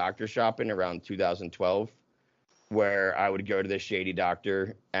started doctor shopping around 2012 where I would go to the shady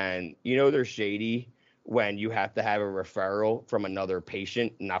doctor and they're shady when you have to have a referral from another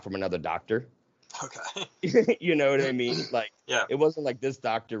patient, not from another doctor. Okay. You know what I mean? Like Yeah. it wasn't like this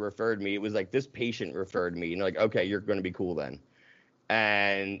doctor referred me. It was like this patient referred me. And like, okay, you're going to be cool then.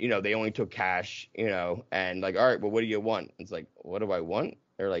 And they only took cash. And like, all right, well, what do you want? It's like, what do I want?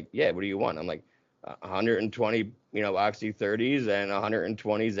 They're like, yeah, what do you want? I'm like, 120, Oxy 30s and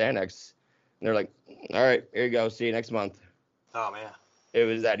 120 Xanax. And they're like, all right, here you go. See you next month. Oh, man. It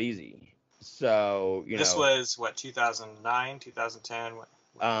was that easy. So, This was what, 2009, 2010?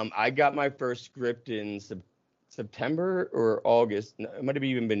 I got my first script in September or August. No, it might have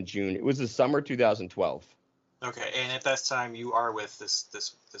even been June. It was the summer 2012. Okay, and at that time you are with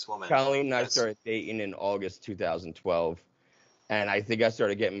this woman. Colleen and I Yes. started dating in August 2012, and I think I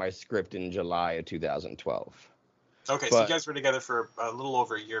started getting my script in July of 2012. Okay, so you But guys were together for a little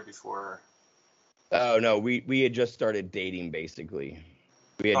over a year before. oh no, we had just started dating basically.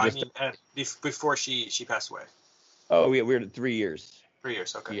 We Oh, had I just mean, before she passed away. we were 3 years. 3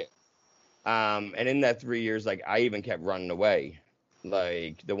 years. Okay. Yeah. And in that 3 years, like I even kept running away.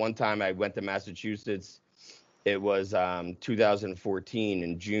 Like the one time I went to Massachusetts, it was 2014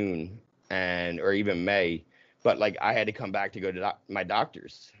 in June or even May, but like I had to come back to go to my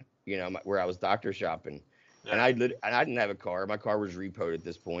doctor's, where I was doctor shopping, and Yeah. I didn't have a car. My car was repoed at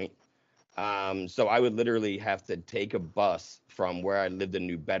this point. So I would literally have to take a bus from where I lived in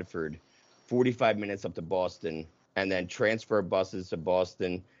New Bedford, 45 minutes up to Boston, and then transfer buses to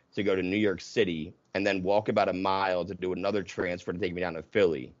Boston to go to New York City, and then walk about a mile to do another transfer to take me down to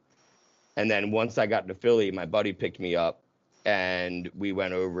Philly. And then once I got to Philly, my buddy picked me up and we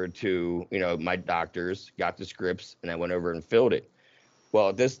went over to, my doctors, got the scripts, and I went over and filled it. Well,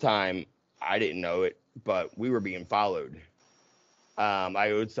 at this time, I didn't know it, but we were being followed. I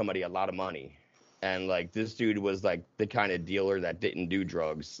owed somebody a lot of money. And like this dude was like the kind of dealer that didn't do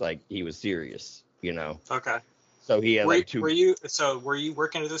drugs. Like he was serious. Okay. So he had like two. Were you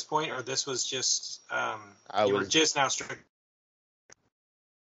working at this point, or this was just I you were was, just now strict?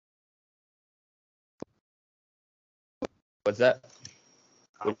 what's that?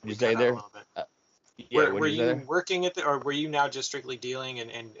 Oh, What did we you say cut out a there? little bit. Uh, yeah, what Were did you say you there? working or were you now just strictly dealing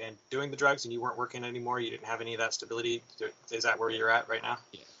and doing the drugs, and you weren't working anymore? You didn't have any of that stability. Is that where you're at right now?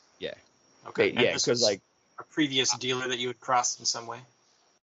 Yeah. Yeah. Okay. And Yeah. this Because was like, a previous dealer that you had crossed in some way.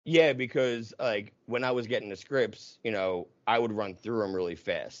 yeah, because like when I was getting the scripts, I would run through them really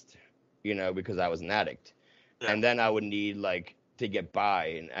fast, because I was an addict. Yeah. And then I would need like to get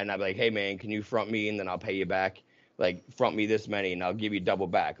by and I'd be like, hey man, can you front me and then I'll pay you back? Like front me this many and I'll give you double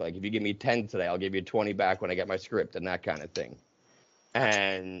back. Like if you give me 10 today, I'll give you 20 back when I get my script and that kind of thing. Gotcha.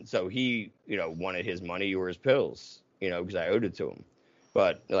 And so he, wanted his money or his pills, because I owed it to him.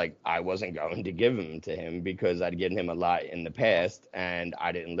 But like I wasn't going to give them to him because I'd given him a lot in the past and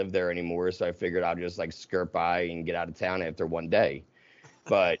I didn't live there anymore. So I figured I'd just like skirt by and get out of town after one day.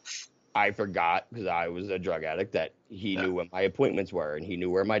 But I forgot because I was a drug addict that he Yeah. knew what my appointments were and he knew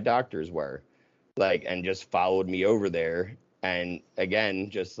where my doctors were. Like and just followed me over there and again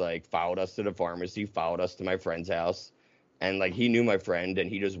just like followed us to the pharmacy, followed us to my friend's house. And like he knew my friend and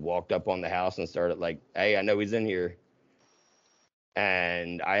he just walked up on the house and started like, hey, I know he's in here.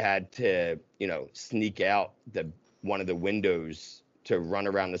 And I had to, sneak out the one of the windows to run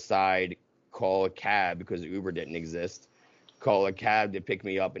around the side, call a cab because Uber didn't exist. Call a cab to pick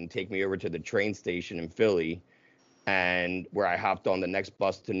me up and take me over to the train station in Philly, and where I hopped on the next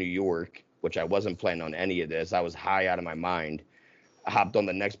bus to New York, which I wasn't planning on any of this. I was high out of my mind. I hopped on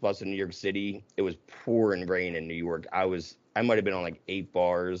the next bus to New York City. It was pouring rain in New York. I might have been on like 8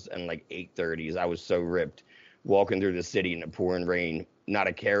 bars and like 8:30s. I was so ripped walking through the city in the pouring rain. Not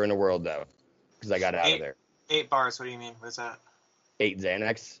a care in the world though, because I got out of there. 8 bars. What do you mean? What's that? 8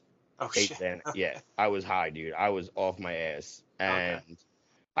 Xanax. Oh, 8 shit. Xanax. Yeah, I was high, dude. I was off my ass, and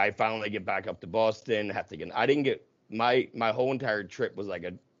I finally get back up to Boston. Have to get. I didn't get my whole entire trip was like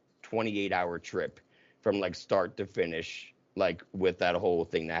a 28-hour trip from like start to finish, like with that whole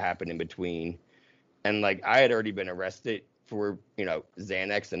thing that happened in between. And like I had already been arrested for,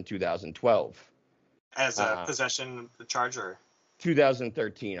 Xanax in 2012. As a possession charge, or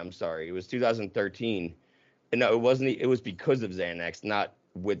 2013, I'm sorry. It was 2013. And no, it wasn't. It was because of Xanax, not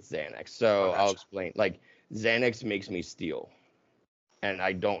with Xanax. So I'll explain. Like, Xanax makes me steal, and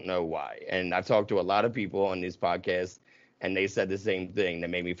I don't know why. And I've talked to a lot of people on this podcast, and they said the same thing that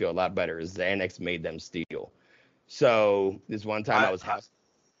made me feel a lot better. Is Xanax made them steal. So this one time I was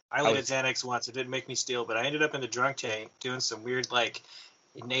only did Xanax once. It didn't make me steal, but I ended up in the drunk tank doing some weird like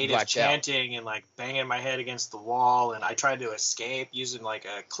native chanting and like banging my head against the wall, and I tried to escape using like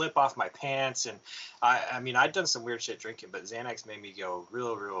a clip off my pants, and I mean I'd done some weird shit drinking, but Xanax made me go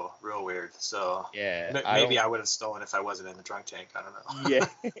real weird. So yeah, maybe I would have stolen if I wasn't in the drunk tank. I don't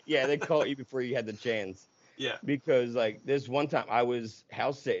know. yeah, they caught you before you had the chance. Yeah, because like this one time I was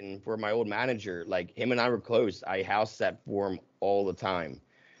house sitting for my old manager. Like, him and I were close. I house sat for him all the time.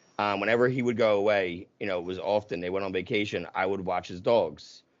 Whenever he would go away, it was often they went on vacation, I would watch his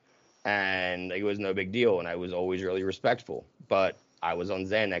dogs. And it was no big deal. And I was always really respectful. But I was on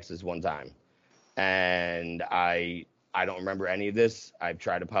Xanax this one time. And I don't remember any of this. I've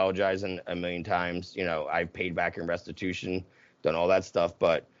tried apologizing a million times. I've paid back in restitution, done all that stuff.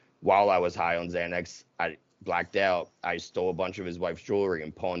 But while I was high on Xanax, I blacked out. I stole a bunch of his wife's jewelry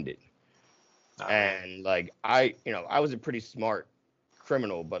and pawned it. And like, I was a pretty smart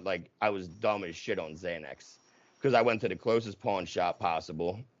criminal, but like I was dumb as shit on Xanax, because I went to the closest pawn shop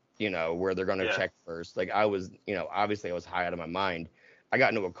possible, where they're going to check first. Like, I was, obviously I was high out of my mind. I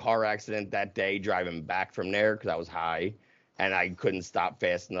got into a car accident that day driving back from there because I was high and I couldn't stop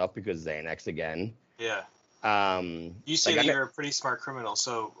fast enough because Xanax again. Yeah. You say that you're a pretty smart criminal.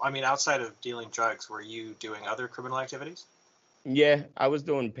 So, I mean, outside of dealing drugs, were you doing other criminal activities? Yeah, I was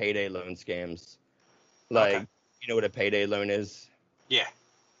doing payday loan scams. Like, you know what a payday loan is? Yeah.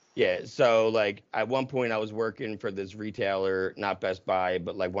 Yeah, so like at one point I was working for this retailer, not Best Buy,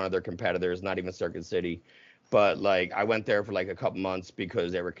 but like one of their competitors, not even Circuit City. But like I went there for like a couple months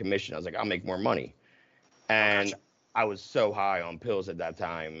because they were commissioned. I was like, I'll make more money. And I was so high on pills at that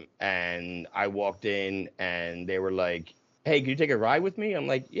time. And I walked in and they were like, hey, can you take a ride with me? I'm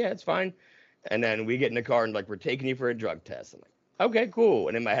like, yeah, it's fine. And then we get in the car and like, we're taking you for a drug test. I'm like, okay, cool.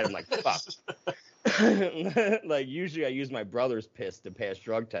 And in my head, I'm like, fuck. Like, usually I use my brother's piss to pass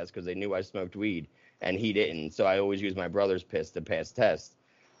drug tests because they knew I smoked weed and he didn't. So I always use my brother's piss to pass tests.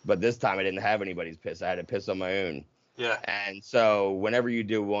 But this time I didn't have anybody's piss. I had to piss on my own. Yeah. And so whenever you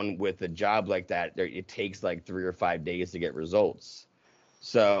do one with a job like that, it takes like 3 or 5 days to get results.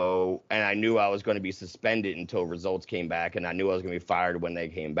 So, and I knew I was going to be suspended until results came back, and I knew I was going to be fired when they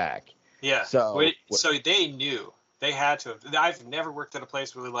came back. Yeah. So they knew. They had to have. I've never worked at a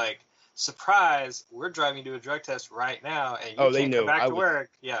place where they're like, surprise, we're driving to a drug test right now, and you can't come back to work.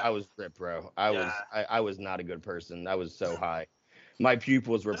 Yeah. I was ripped, bro. I was not a good person. I was so high. My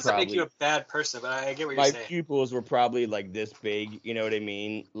pupils were probably. Doesn't make you a bad person, but I get what you're saying. My pupils were probably like this big. You know what I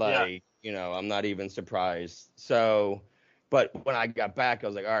mean? Like, I'm not even surprised. So, but when I got back, I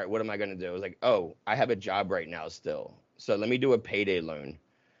was like, all right, what am I gonna do? I was like, oh, I have a job right now still. So let me do a payday loan.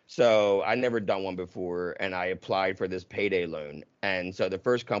 So I never done one before, and I applied for this payday loan. And so the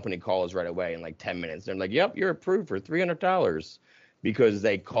first company calls right away in like 10 minutes. They're like, yep, you're approved for $300, because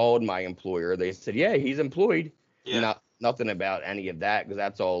they called my employer. They said, yeah, he's employed. Yeah. Nothing about any of that, because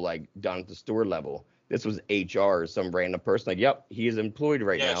that's all like done at the store level. This was HR, some random person like, yep, he is employed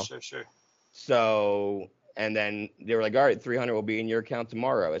right now. Yeah, sure. So, and then they were like, all right, 300 will be in your account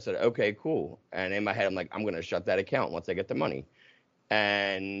tomorrow. I said, okay, cool. And in my head, I'm like, I'm going to shut that account once I get the money.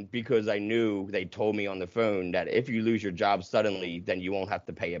 And because I knew they told me on the phone that if you lose your job suddenly, then you won't have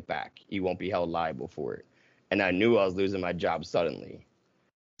to pay it back. You won't be held liable for it. And I knew I was losing my job suddenly.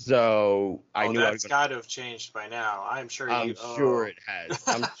 So I knew that's got to have changed by now. I'm sure it has.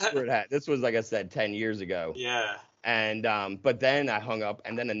 I'm sure it has. This was, like I said, 10 years ago. Yeah. And but then I hung up,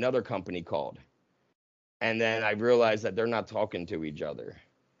 and then another company called. And then I realized that they're not talking to each other.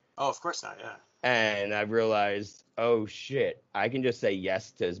 Oh, of course not. Yeah. And I realized, oh shit, I can just say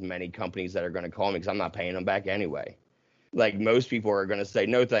yes to as many companies that are going to call me because I'm not paying them back anyway. Like most people are going to say,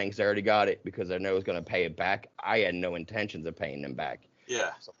 no thanks, I already got it because I know it's going to pay it back. I had no intentions of paying them back.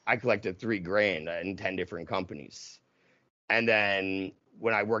 Yeah. So I collected $3,000 in 10 different companies. And then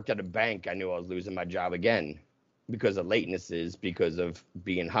when I worked at a bank, I knew I was losing my job again because of latenesses, because of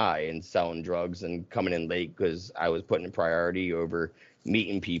being high and selling drugs and coming in late because I was putting priority over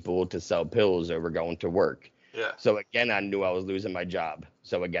meeting people to sell pills over going to work. Yeah. So again, I knew I was losing my job.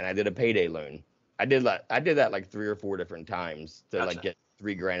 So again, I did a payday loan. I did that like 3 or 4 different times to like Gotcha.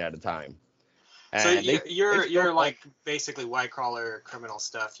 get $3,000 at a time. So And they still you're call like basically white collar criminal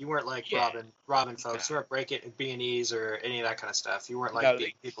stuff. You weren't like yeah. robbing No, folks. You weren't breaking B&Es or any of that kind of stuff. You weren't like no,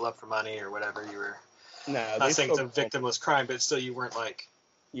 beating people up for money or whatever. You were no, not they saying still it's a call victimless crime, but still you weren't like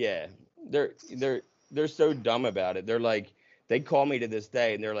yeah, they're so dumb about it. They're like, they call me to this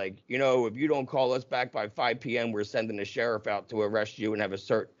day, and they're like, if you don't call us back by 5 p.m., we're sending the sheriff out to arrest you and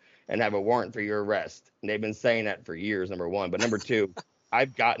have a warrant for your arrest. And they've been saying that for years. Number one, but number two,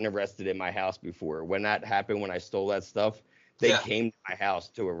 I've gotten arrested in my house before. When that happened, when I stole that stuff, they yeah. came to my house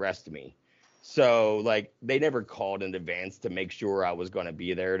to arrest me. So like, they never called in advance to make sure I was going to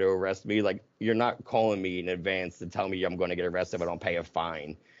be there to arrest me. Like, you're not calling me in advance to tell me I'm going to get arrested if I don't pay a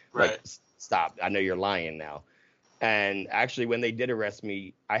fine. Like, Right. stop. I know you're lying now. And actually, when they did arrest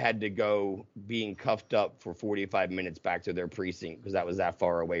me, I had to go being cuffed up for 45 minutes back to their precinct because I was that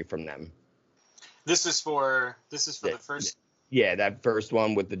far away from them. This is for Yeah, the first. yeah, that first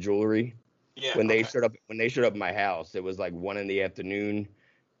one with the jewelry. Yeah. When they Okay. showed up, at my house, it was like 1 in the afternoon,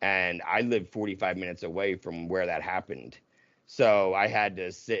 and I lived 45 minutes away from where that happened. So I had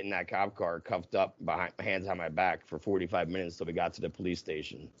to sit in that cop car, cuffed up, behind hands on my back for 45 minutes till we got to the police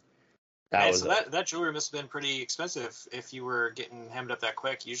station. That Man, was so that jewelry must have been pretty expensive if you were getting hemmed up that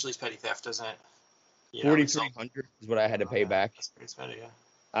quick. Usually, petty theft doesn't, result. 4,300 is what I had to Oh pay yeah, back. that's pretty expensive.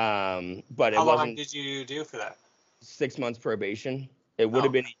 Yeah. But it How long wasn't did you do for that? 6 months probation. It would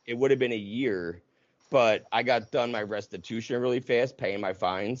have Oh, been a year, but I got done my restitution really fast, paying my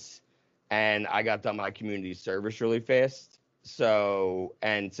fines, and I got done my community service really fast. So,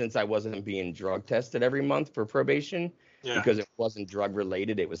 and since I wasn't being drug tested every month for probation, yeah, because it wasn't drug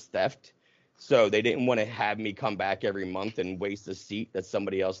related, it was theft. So they didn't want to have me come back every month and waste a seat that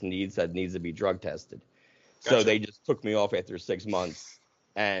somebody else needs that needs to be drug tested. So gotcha. they just took me off after 6 months.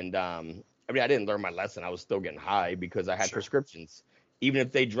 And I mean, I didn't learn my lesson. I was still getting high because I had Sure. prescriptions. Even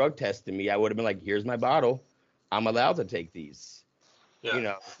if they drug tested me, I would have been like, here's my bottle. I'm allowed to take these.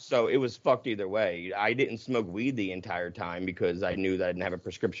 Yeah, So it was fucked either way. I didn't smoke weed the entire time because I knew that I didn't have a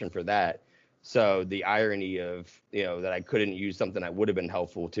prescription for that. So the irony of, that I couldn't use something that would have been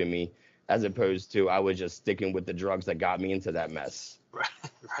helpful to me, as opposed to I was just sticking with the drugs that got me into that mess. right,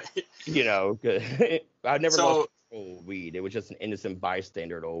 right. 'Cause I never lost So, control of weed. It was just an innocent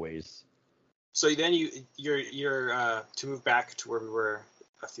bystander always. so then you're to move back to where we were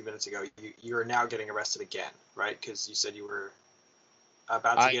a few minutes ago. You're now getting arrested again, right? Because you said you were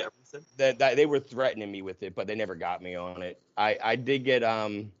about to I get arrested. that they were threatening me with it, but they never got me on it. I did get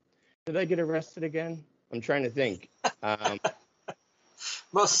did I get arrested again? I'm trying to think. Um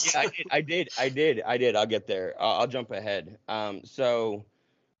Most. yeah, I did. I'll get there. I'll jump ahead. So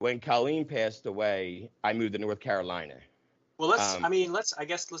when Colleen passed away, I moved to North Carolina. Well, let's. Um I mean, let's. I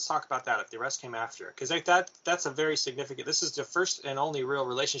guess let's talk about that. If the arrest came after, because like that's a very significant. This is the first and only real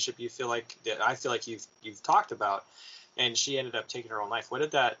relationship you feel like that I feel like you've talked about, and she ended up taking her own life. What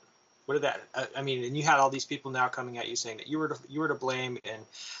did that? I mean, and you had all these people now coming at you saying that you were to blame, and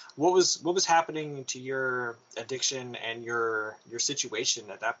what was happening to your addiction and your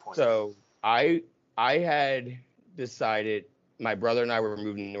situation at that point? so I had decided my brother and I were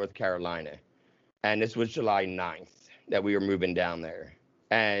moving to North Carolina, and this was July 9th that we were moving down there.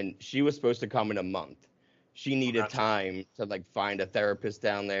 And she was supposed to come in a month. She Oh, needed gotcha. time to like find a therapist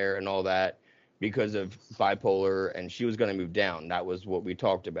down there and all that because of bipolar, and she was going to move down. That was what we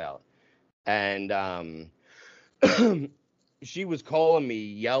talked about. And she was calling me,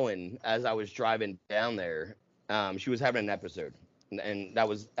 yelling as I was driving down there. She was having an episode, and that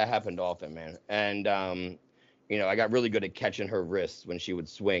happened often, man. And I got really good at catching her wrists when she would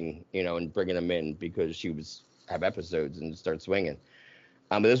swing, and bringing them in because she was have episodes and start swinging.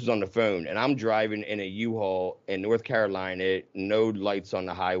 But this was on the phone, and I'm driving in a U-Haul in North Carolina, no lights on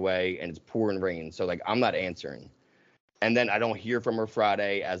the highway, and it's pouring rain. So like I'm not answering. And then I don't hear from her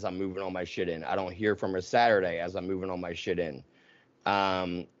Friday as I'm moving all my shit in. I don't hear from her Saturday as I'm moving all my shit in.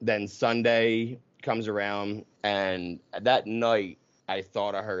 Then Sunday comes around, and that night I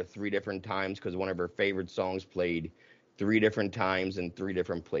thought of her 3 different times because one of her favorite songs played 3 different times in 3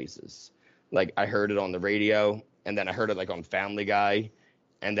 different places. Like I heard it on the radio, and then I heard it like on Family Guy,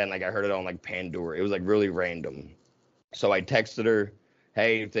 and then like I heard it on like Pandora. It was like really random. So I texted her,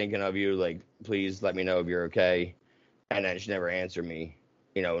 "Hey, thinking of you. Like, please let me know if you're okay." And then she never answered me.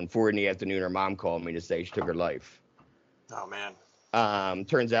 And 4 in the afternoon, her mom called me to say she took her life. Oh man.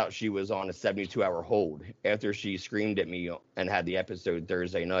 Turns out she was on a 72-hour hold. After she screamed at me and had the episode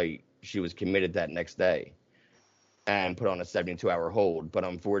Thursday night, she was committed that next day and put on a 72-hour hold. But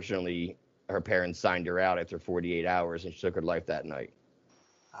unfortunately, her parents signed her out after 48 hours, and she took her life that night.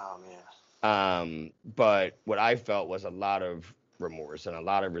 Oh man. But what I felt was a lot of remorse and a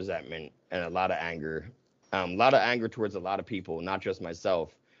lot of resentment and a lot of anger. A lot of anger towards a lot of people, not just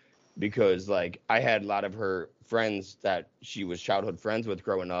myself, because like I had a lot of her friends that she was childhood friends with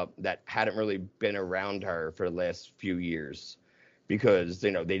growing up that hadn't really been around her for the last few years because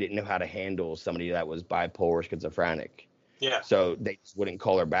they didn't know how to handle somebody that was bipolar, schizophrenic. Yeah. So they just wouldn't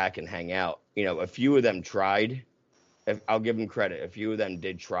call her back and hang out. A few of them tried. I'll give them credit. A few of them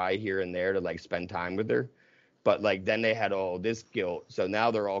did try here and there to like spend time with her, but like then they had all this guilt. So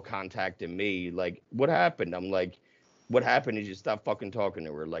now they're all contacting me like, "What happened?" I'm like, "What happened is you stop fucking talking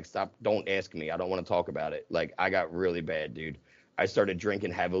to her. Like, stop. Don't ask me. I don't want to talk about it." Like, I got really bad, dude. I started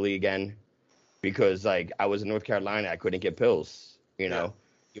drinking heavily again because like I was in North Carolina. I couldn't get pills. The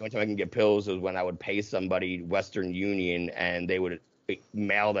only time I can get pills was when I would pay somebody Western Union and they would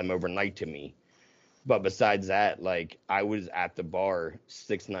mail them overnight to me. But besides that, like I was at the bar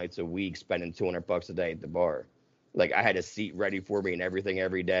 6 nights a week, spending $200 a day at the bar. Like I had a seat ready for me and everything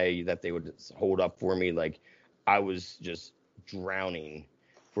every day that they would hold up for me. Like I was just drowning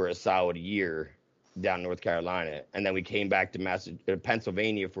for a solid year down North Carolina. And then we came back to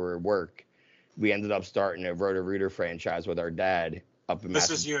Pennsylvania for work. We ended up starting a Roto-Rooter franchise with our dad up in This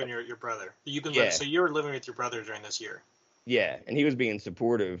was you and your brother. You've been Yeah. So you were living with your brother during this year. Yeah, and he was being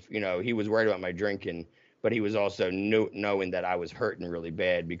supportive. He was worried about my drinking, but he was also knowing that I was hurting really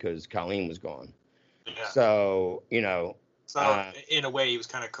bad because Colleen was gone. Yeah. So, So in a way, he was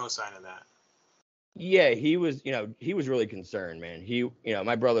kind of co-signing that. yeah, he was really concerned, man.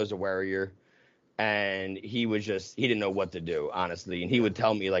 My brother's a warrior, and he didn't know what to do, honestly. And he would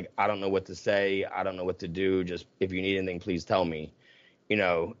tell me like, "I don't know what to say. I don't know what to do. Just if you need anything, please tell me."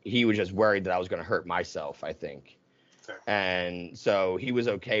 He was just worried that I was going to hurt myself, I think. Fair. And so he was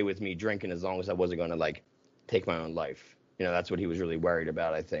okay with me drinking as long as I wasn't going to like take my own life. That's what he was really worried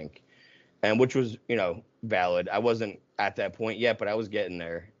about, I think. And which was, valid. I wasn't at that point yet, but I was getting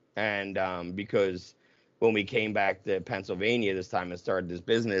there. And because when we came back to Pennsylvania this time and started this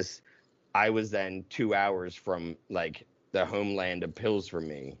business, I was then 2 hours from like the homeland of pills for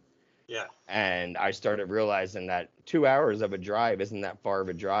me. Yeah. And I started realizing that 2 hours of a drive isn't that far of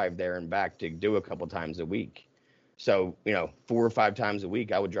a drive there and back to do a couple times a week. So, 4 or 5 times a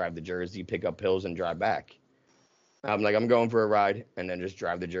week, I would drive to Jersey, pick up pills, and drive back. I'm like, I'm going for a ride, and then just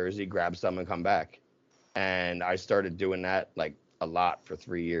drive to Jersey, grab some, and come back. And I started doing that like a lot for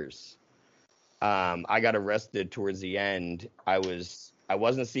 3 years. I got arrested towards the end. I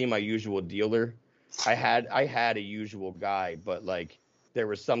wasn't seeing my usual dealer. I had a usual guy, but like there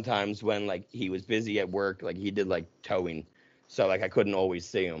were some times when like he was busy at work, like he did like towing, so like I couldn't always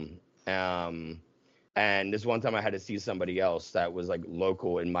see him. And this one time I had to see somebody else that was like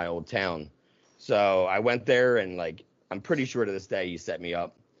local in my old town. So I went there and like, I'm pretty sure to this day he set me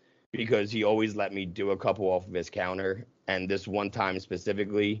up because he always let me do a couple off of his counter. And this one time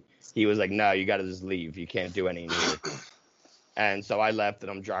specifically, he was like, "No, you got to just leave. You can't do any here." And so I left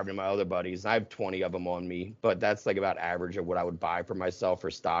and I'm driving to my other buddies. I have 20 of them on me, but that's like about average of what I would buy for myself for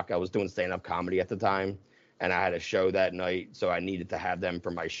stock. I was doing stand-up comedy at the time and I had a show that night. So I needed to have them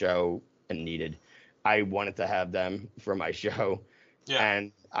for my show I wanted to have them for my show. Yeah.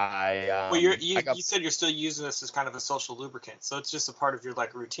 And well, you said you're still using this as kind of a social lubricant, so it's just a part of your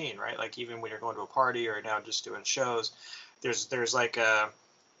like routine, right? Like even when you're going to a party or now just doing shows, there's like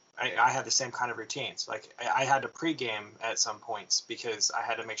I had the same kind of routines. Like I had to pregame at some points because I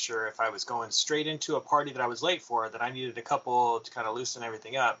had to make sure if I was going straight into a party that I was late for, that I needed a couple to kind of loosen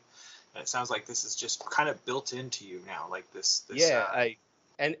everything up. And it sounds like this is just kind of built into you now, like this. Yeah,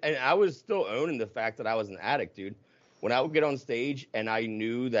 And I was still owning the fact that I was an addict, dude. When I would get on stage and I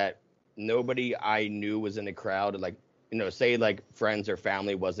knew that nobody I knew was in the crowd, like, say like friends or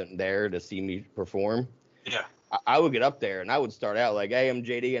family wasn't there to see me perform. Yeah. I would get up there and I would start out like, "Hey, I'm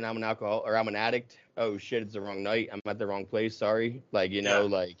JD and I'm an addict. Oh shit, it's the wrong night. I'm at the wrong place. Sorry." Like,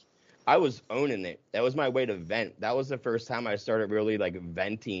 like I was owning it. That was my way to vent. That was the first time I started really like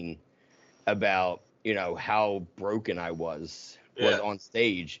venting about, how broken I was on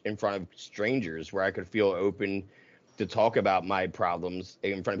stage in front of strangers where I could feel open to talk about my problems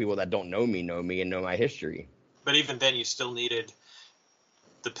in front of people that don't know me and know my history. But even then, you still needed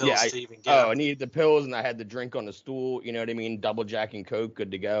the pills Yeah, to even get I needed the pills, and I had the drink on the stool. You know what I mean? Double Jack and Coke, good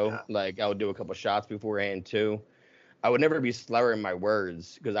to go. Yeah. Like I would do a couple shots beforehand too. I would never be slurring my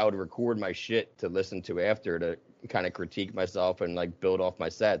words because I would record my shit to listen to after to kind of critique myself and like build off my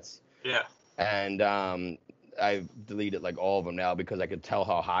sets. Yeah. And I've deleted like all of them now because I could tell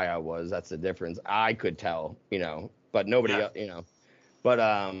how high I was. That's the difference. I could tell, but nobody else, But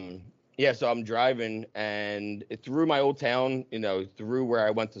yeah, so I'm driving and through my old town, through where I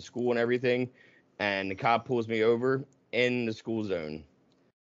went to school and everything, and the cop pulls me over in the school zone.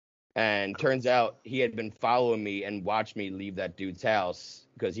 And turns out he had been following me and watched me leave that dude's house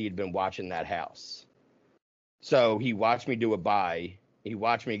because he had been watching that house. So he watched me do a buy. He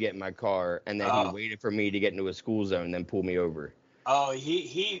watched me get in my car, and then he waited for me to get into a school zone and then pull me over. Oh,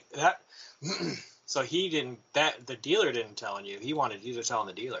 so the dealer didn't tell you. He wanted you to tell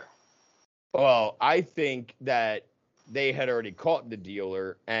the dealer. Well, I think that they had already caught the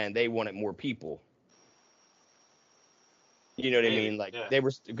dealer and they wanted more people. You know what I mean? Like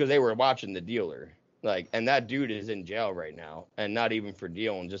because they were watching the dealer. Like, and that dude is in jail right now, and not even for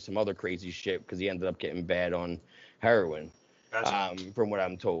dealing, just some other crazy shit because he ended up getting bad on heroin. Gotcha. From what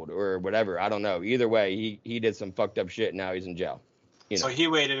I'm told, or whatever. I don't know. Either way, he did some fucked up shit. And now he's in jail. So he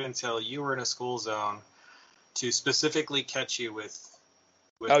waited until you were in a school zone to specifically catch you with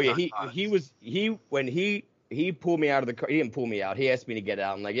oh yeah, when he pulled me out of the car. He didn't pull me out. He asked me to get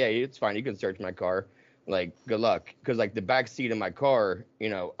out. I'm like, yeah, it's fine. You can search my car. Like, good luck. Because like the back seat of my car,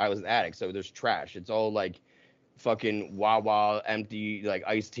 I was an addict, so there's trash. It's all like fucking Wawa, empty like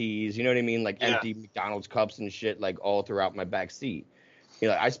iced teas, you know what I mean? Like empty McDonald's cups and shit, like all throughout my back seat.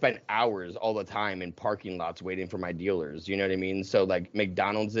 I spent hours all the time in parking lots waiting for my dealers. You know what I mean? So like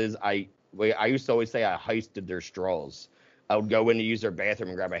McDonald's I used to always say I heisted their straws. I would go in to use their bathroom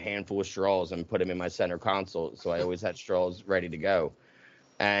and grab a handful of straws and put them in my center console. So I always had straws ready to go.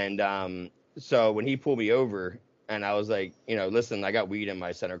 And so when he pulled me over and I was like, listen, I got weed in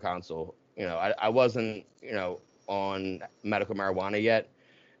my center console. I wasn't, on medical marijuana yet.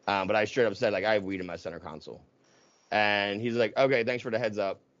 But I straight up said, like, I have weed in my center console. And he's like, okay, thanks for the heads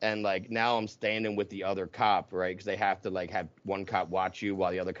up. And like, now I'm standing with the other cop, right? Because they have to like have one cop watch you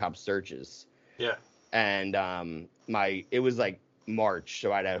while the other cop searches. Yeah. And it was like March,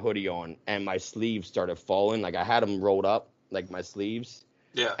 so I had a hoodie on and my sleeves started falling. Like I had them rolled up, like my sleeves.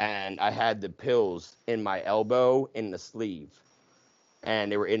 Yeah. And I had the pills in my elbow in the sleeve, and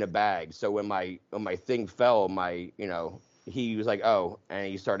they were in a bag. So when my thing fell, he was like, oh, and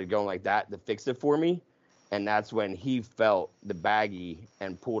he started going like that to fix it for me. And that's when he felt the baggie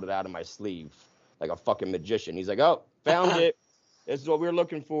and pulled it out of my sleeve like a fucking magician. He's like, oh, found it. This is what we were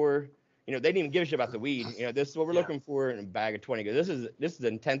looking for. They didn't even give a shit about the weed. This is what we're looking for in a bag of 20. This is the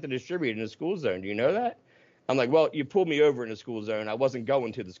intent to distribute in the school zone. Do you know that? I'm like, well, you pulled me over in the school zone. I wasn't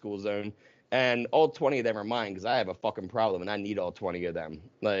going to the school zone. And all 20 of them are mine because I have a fucking problem and I need all 20 of them.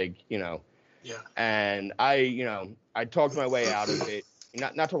 Like, Yeah. And I talked my way out of it.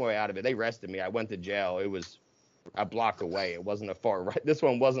 Not talking my way out of it. They arrested me. I went to jail. It was a block away. It wasn't a far ride. This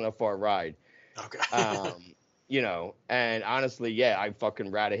one wasn't a far ride. Okay. And honestly, yeah, I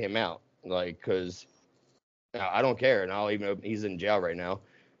fucking ratted him out. Like, because I don't care. And I'll even know he's in jail right now.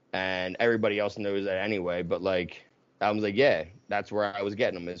 And everybody else knows that anyway. But, like, I was like, yeah, that's where I was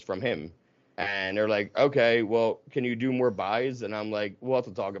getting them is from him. And they're like, okay, well, can you do more buys? And I'm like, we'll have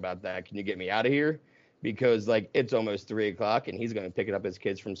to talk about that. Can you get me out of here? Because, like, it's almost 3 o'clock, and he's going to pick up his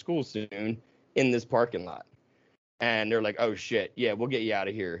kids from school soon in this parking lot. And they're like, oh, shit, yeah, we'll get you out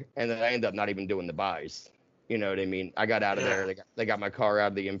of here. And then I end up not even doing the buys. You know what I mean? I got out of there. They got my car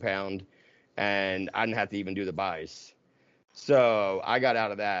out of the impound, and I didn't have to even do the buys. So I got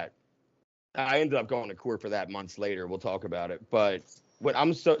out of that. I ended up going to court for that months later. We'll talk about it. But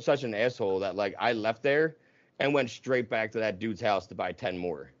I'm such an asshole that, like, I left there and went straight back to that dude's house to buy 10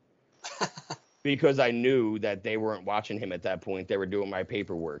 more. Because I knew that they weren't watching him at that point. They were doing my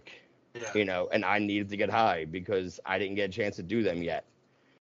paperwork, and I needed to get high because I didn't get a chance to do them yet.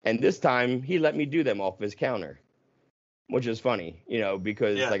 And this time, he let me do them off his counter, which is funny,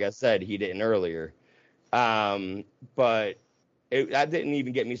 because, like I said, he didn't earlier. But that didn't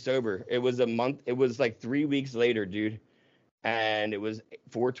even get me sober. It was a month. It was like 3 weeks later, dude. And it was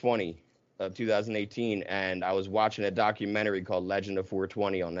 4/20 of 2018. And I was watching a documentary called Legend of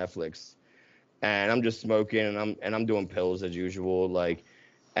 420 on Netflix. And I'm just smoking and I'm doing pills as usual. Like,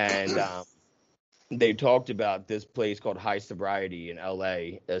 and they talked about this place called High Sobriety in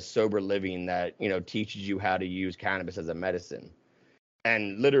LA, a sober living that, teaches you how to use cannabis as a medicine.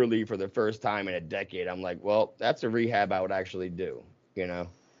 And literally for the first time in a decade, I'm like, well, that's a rehab I would actually do, you know?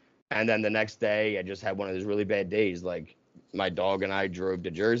 And then the next day, I just had one of those really bad days. Like, my dog and I drove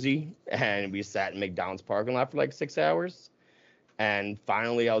to Jersey, and we sat in McDonald's parking lot for like 6 hours. And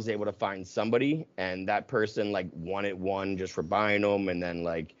finally, I was able to find somebody, and that person like wanted one just for buying them. And then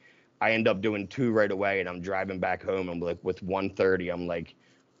like, I end up doing two right away, and I'm driving back home. I'm like, with 130, I'm like,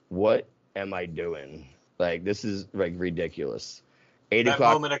 what am I doing? Like, this is like ridiculous. Eight That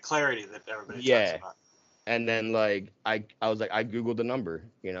o'clock, moment of clarity that everybody talks yeah. about. And then like I was like I googled the number,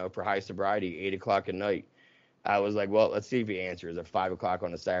 you know, for high sobriety, 8 o'clock at night. I was like, well, let's see if he answers at 5 o'clock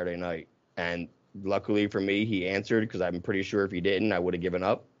on a Saturday night. And luckily for me, he answered because I'm pretty sure if he didn't, I would have given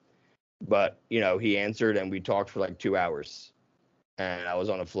up. But you know, he answered and we talked for like 2 hours. And I was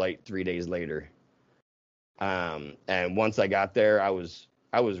on a flight 3 days later. And once I got there, I was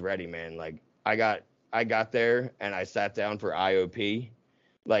ready, man. Like I got there and I sat down for IOP,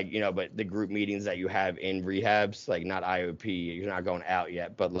 like, you know, but the group meetings that you have in rehabs, like not IOP, you're not going out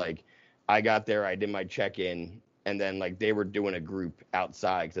yet, but like I got there, I did my check-in, and then like they were doing a group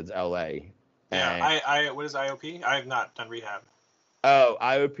outside because it's LA. Yeah, And I what is IOP? I have not done rehab. oh,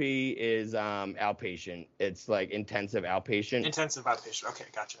 IOP is outpatient. It's like intensive outpatient. Intensive outpatient. Okay,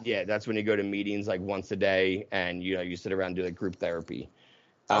 gotcha. Yeah, that's when you go to meetings like once a day and you know you sit around and do like group therapy.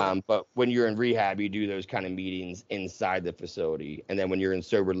 Okay. But when you're in rehab, you do those kind of meetings inside the facility. And then when you're in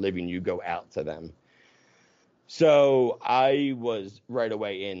sober living, you go out to them. So I was right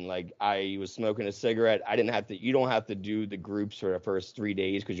away in, like I was smoking a cigarette. I didn't have to, you don't have to do the groups for the first 3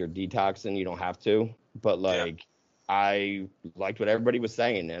 days because you're detoxing. You don't have to. But Yeah. like I liked what everybody was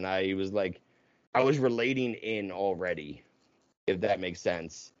saying. And I was like, I was relating in already, if that makes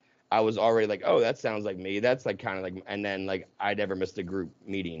sense. I was already like, oh, that sounds like me. That's like kind of like, and then like I never missed a group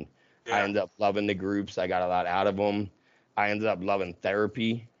meeting. I Yeah. ended up loving the groups. I got a lot out of them. I ended up loving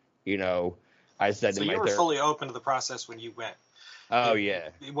therapy. You know, I said So to you my were therapist, fully open to the process when you went. oh, It, yeah.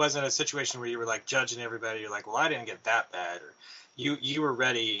 it wasn't a situation where you were like judging everybody. You're like, well, I didn't get that bad, or you were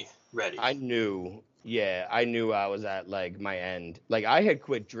ready, ready. I knew, yeah, I knew I was at like my end. Like I had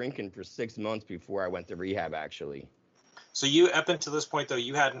quit drinking for 6 months before I went to rehab, actually. So you up until this point though,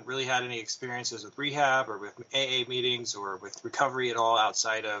 you hadn't really had any experiences with rehab or with AA meetings or with recovery at all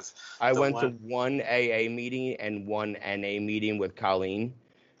outside of I the went to one. one AA meeting and one NA meeting with Colleen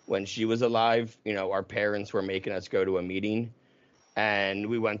when she was alive. You know, our parents were making us go to a meeting, and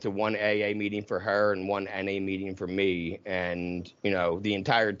we went to one AA meeting for her and one NA meeting for me. And, you know, the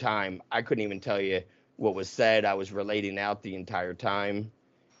entire time, I couldn't even tell you what was said. I was relating out the entire time.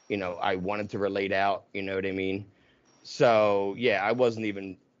 You know, I wanted to relate out, you know what I mean? So, yeah, I wasn't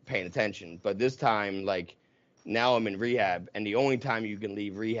even paying attention. But this time, like, now I'm in rehab, and the only time you can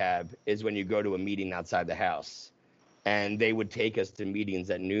leave rehab is when you go to a meeting outside the house. And they would take us to meetings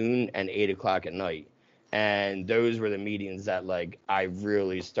at noon and 8 o'clock at night. And those were the meetings that, like, I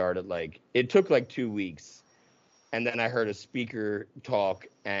really started, like, it took like 2 weeks. And then I heard a speaker talk,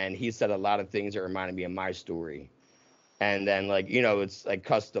 and he said a lot of things that reminded me of my story. And then like, you know, it's like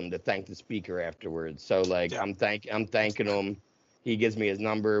custom to thank the speaker afterwards. So like Yeah, I'm thanking him. He gives me his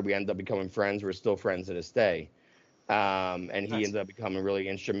number. We end up becoming friends. We're still friends to this day. And he nice. ended up becoming really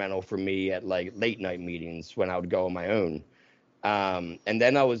instrumental for me at like late night meetings when I would go on my own. And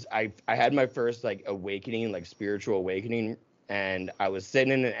then I had my first like awakening, like spiritual awakening, and I was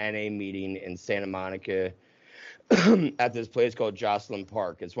sitting in an NA meeting in Santa Monica at this place called Jocelyn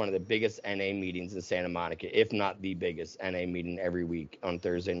Park. It's one of the biggest NA meetings in Santa Monica, if not the biggest NA meeting every week on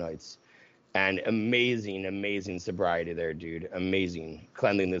Thursday nights. And amazing, amazing sobriety there, dude. Amazing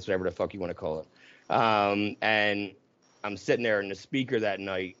cleanliness, whatever the fuck you want to call it. And I'm sitting there, and the speaker that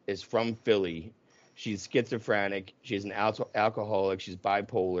night is from Philly. She's schizophrenic. She's an alcoholic. She's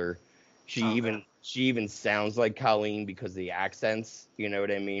bipolar. She Oh man. even she even sounds like Colleen because of the accents. You know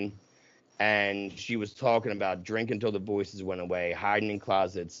what I mean? And she was talking about drinking until the voices went away, hiding in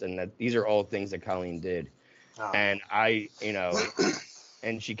closets, and that these are all things that Colleen did. Oh man. And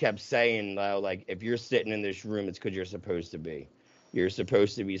and she kept saying, like, if you're sitting in this room, it's because you're supposed to be. You're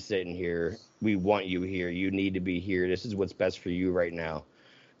supposed to be sitting here. We want you here. You need to be here. This is what's best for you right now.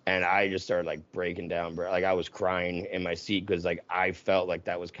 And I just started like breaking down, bro. Like I was crying in my seat because like I felt like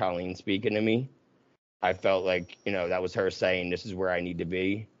that was Colleen speaking to me. I felt like, you know, that was her saying, this is where I need to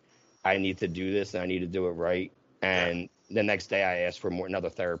be. I need to do this and I need to do it right. Yeah. And the next day I asked for another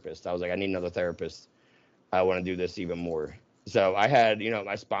therapist. I was like, I need another therapist. I want to do this even more. So I had, you know,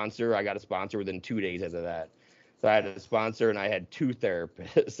 my sponsor, I got a sponsor within 2 days after that. So I had a sponsor and I had two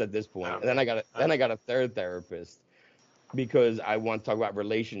therapists at this point. Oh And then man. I got a third therapist. because I want to talk about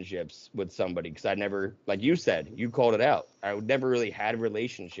relationships with somebody because I never, like you said, you called it out. I would never really had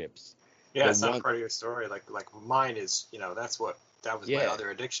relationships. Yeah, The it's not one, part of your story. Like mine is, that was my yeah, other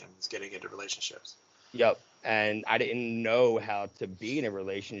addiction, was getting into relationships. yep. And I didn't know how to be in a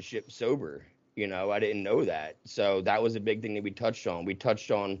relationship sober. I didn't know that. So that was a big thing that we touched on. We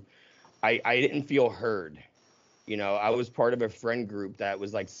touched on, I didn't feel heard. I was part of a friend group that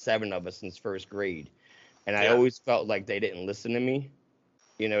was like 7 of us since first grade. And I Yeah, always felt like they didn't listen to me.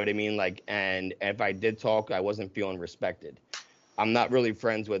 You know what I mean? Like, and if I did talk, I wasn't feeling respected. I'm not really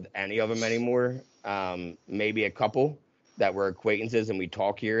friends with any of them anymore. Maybe a couple that were acquaintances and we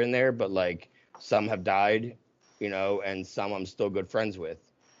talk here and there, but like some have died, and some I'm still good friends with.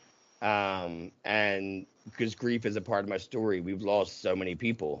 And because grief is a part of my story, we've lost so many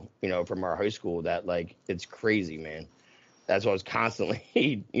people, from our high school that like it's crazy, man. That's why I was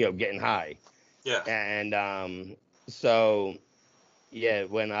constantly, getting high. yeah. And so yeah,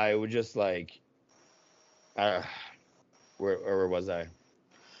 when I would just like, uh, where was I?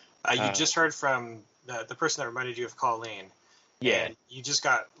 You Uh, just heard from the person that reminded you of Colleen, yeah, and you just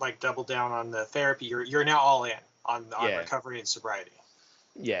got like doubled down on the therapy. You're now all in on yeah, recovery and sobriety.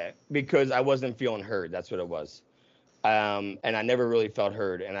 yeah, because I wasn't feeling heard. That's what it was. And I never really felt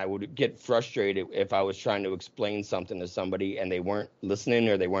heard, and I would get frustrated if I was trying to explain something to somebody and they weren't listening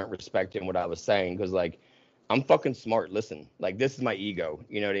or they weren't respecting what I was saying. Because like, I'm fucking smart. Listen, like this is my ego.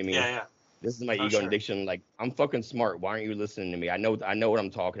 You know what I mean? Yeah, yeah. This is my Oh, ego and sure. addiction. Like I'm fucking smart. Why aren't you listening to me? I know what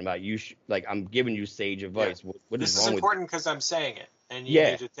I'm talking about. Like I'm giving you sage Yeah. advice. What is This is wrong with you? important because I'm saying it, and you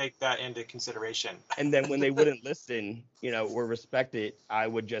Yeah. need to take that into consideration. And then when they wouldn't listen, or respect it, I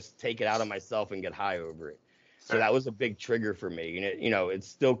would just take it out on myself and get high over it. So Fair. that was a big trigger for me. It's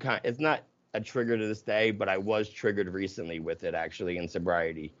still it's not a trigger to this day, but I was triggered recently with it actually in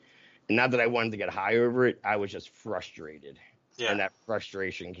sobriety. And not that I wanted to get high over it, I was just frustrated. Yeah. And that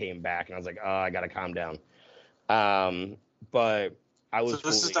frustration came back and I was like, oh, I gotta calm down. But I So was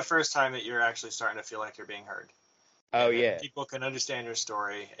this is fully, the first time that you're actually starting to feel like you're being heard, oh and that yeah. people can understand your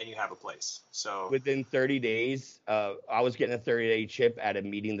story, and you have a place. So Within 30 days, I was getting a 30-day chip at a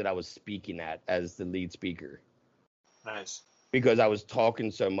meeting that I was speaking at as the lead speaker. nice. Because I was talking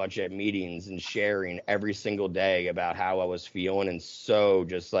so much at meetings and sharing every single day about how I was feeling. And so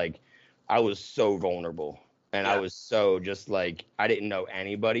just like, I was so vulnerable. And I Yeah. was so just like, I didn't know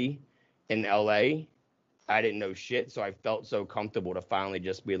anybody in LA. I didn't know shit. So I felt so comfortable to finally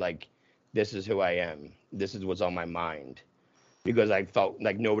just be like, this is who I am. This is what's on my mind. Because I felt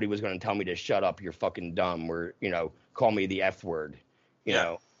like nobody was going to tell me to shut up, you're fucking dumb, or, call me the F word,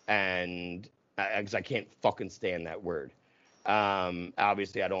 Yeah. and because I can't fucking stand that word.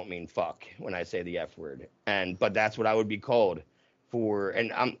 Obviously I don't mean fuck when I say the F word, but that's what I would be called for.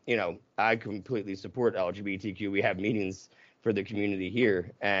 And I completely support LGBTQ. We have meetings for the community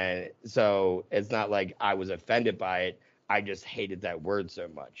here, and so it's not like I was offended by it. I just hated that word so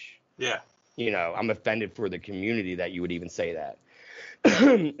much. Yeah. I'm offended for the community that you would even say that.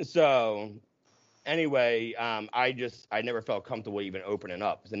 So anyway, I never felt comfortable even opening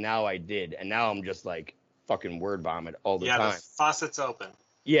up. So now I did, and now I'm just like fucking word vomit all the Yeah. The time. faucet's open.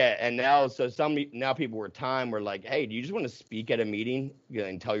 Yeah, and now people were like, "Hey, do you just want to speak at a meeting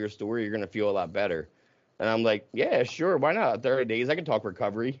and tell your story? You're gonna feel a lot better." And I'm like, "Yeah, sure, why not? 30 days, I can talk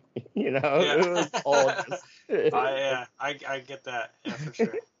recovery." Yeah. It was all just, I get that. Yeah, for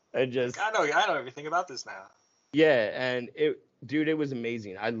sure. I Like, just, I know everything about this now. yeah, and dude, it was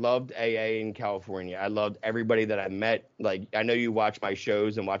amazing. I loved AA in California. I loved everybody that I met. Like, I know you watch my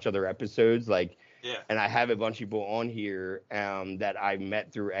shows and watch other episodes, like, Yeah. and I have a bunch of people on here that I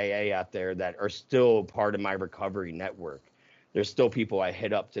met through AA out there that are still part of my recovery network. There's still people I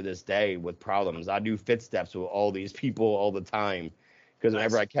hit up to this day with problems. I do fit steps with all these people all the time because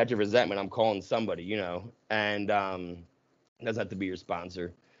whenever Nice. I catch a resentment, I'm calling somebody, and it doesn't have to be your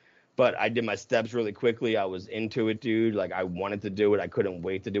sponsor. But I did my steps really quickly. I was into it, dude. Like I wanted to do it. I couldn't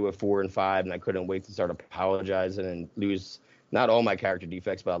wait to do it 4 and 5, and I couldn't wait to start apologizing and lose not all my character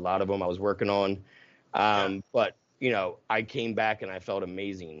defects, but a lot of them I was working on. Yeah. But I came back and I felt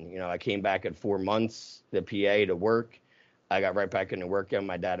amazing. I came back at 4 months, the PA to work. I got right back into work with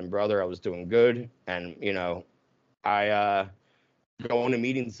my dad and brother. I was doing good, and I going to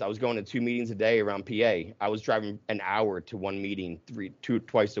meetings. I was going to 2 meetings a day around PA. I was driving an hour to one meeting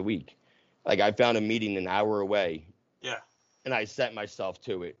twice a week. Like I found a meeting an hour away, Yeah. and I set myself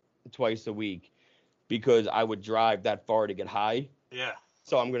to it twice a week because I would drive that far to get high. Yeah.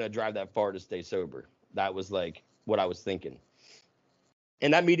 So I'm gonna drive that far to stay sober. That was like what I was thinking.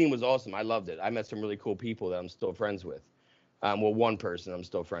 And that meeting was awesome. I loved it. I met some really cool people that I'm still friends with. Well, one person I'm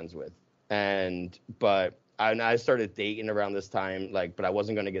still friends with, but I started dating around this time, like, but I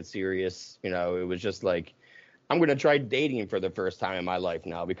wasn't going to get serious. You know, it was just like, I'm going to try dating for the first time in my life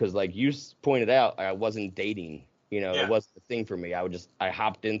now, because like you pointed out, I wasn't dating. You know, it wasn't a thing for me. I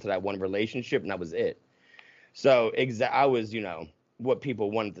hopped into that one relationship and that was it. So I was, you know, what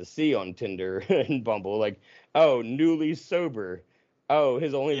people wanted to see on Tinder and Bumble, like, oh, newly sober. Oh,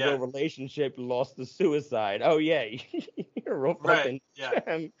 his only real relationship lost to suicide. Oh yeah, you're a real fucking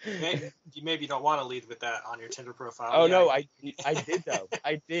gem. Maybe you don't want to lead with that on your Tinder profile. Oh no, I did though.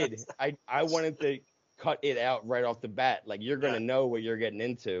 I did. I wanted to cut it out right off the bat. Like, you're gonna know what you're getting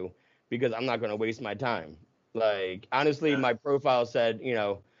into, because I'm not gonna waste my time. Like, honestly, my profile said, you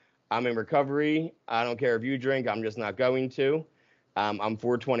know, I'm in recovery. I don't care if you drink. I'm just not going to. I'm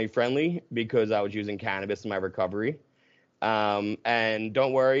 420 friendly because I was using cannabis in my recovery. And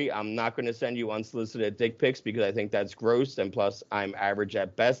don't worry, I'm not going to send you unsolicited dick pics, because I think that's gross. And plus, I'm average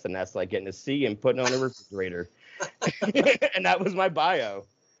at best, and that's like getting a C and putting on a refrigerator. And that was my bio.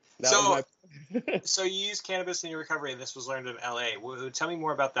 So you use cannabis in your recovery, and this was learned in LA. Tell me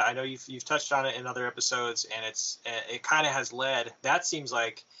more about that. I know you've touched on it in other episodes, and it kind of has led. That seems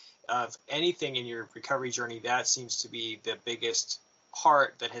like, of anything in your recovery journey, that seems to be the biggest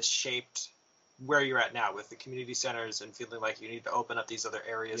part that has shaped where you're at now, with the community centers and feeling like you need to open up these other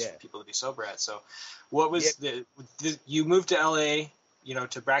areas for people to be sober at. So what was you moved to LA, you know,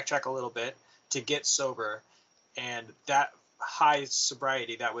 to backtrack a little bit, to get sober, and that high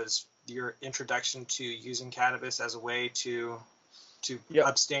sobriety, that was your introduction to using cannabis as a way to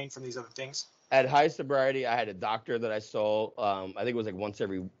abstain from these other things? At high sobriety, I had a doctor that I saw, I think it was like once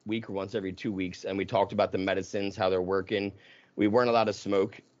every week or once every 2 weeks, and we talked about the medicines, how they're working. We weren't allowed to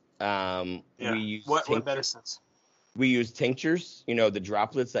smoke. We used what medicines? We used tinctures, you know, the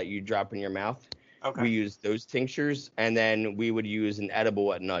droplets that you drop in your mouth. Okay. We used those tinctures, and then we would use an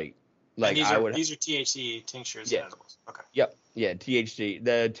edible at night. Like, these are THC tinctures and edibles. Okay. Yep. Yeah, THC.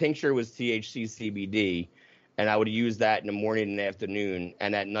 The tincture was THC CBD, and I would use that in the morning and afternoon.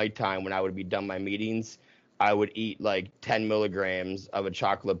 And at nighttime, when I would be done my meetings, I would eat like 10 milligrams of a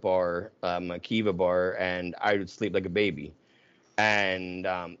chocolate bar, a Kiva bar, and I would sleep like a baby. And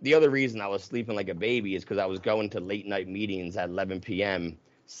the other reason I was sleeping like a baby is because I was going to late night meetings at 11 p.m.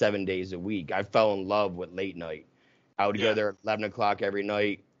 7 days a week. I fell in love with late night. I would go there at 11 o'clock every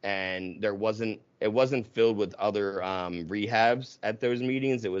night, and it wasn't filled with other rehabs at those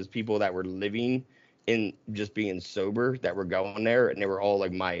meetings. It was people that were living in just being sober that were going there, and they were all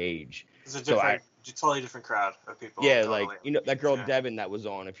like my age. It's a totally different crowd of people. Yeah, totally. Like, you know, that girl Devin that was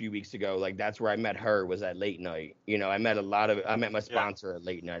on a few weeks ago, like, that's where I met her, was at late night. You know, I met my sponsor at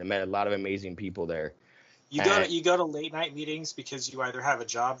late night. I met a lot of amazing people there. You go to late night meetings because you either have a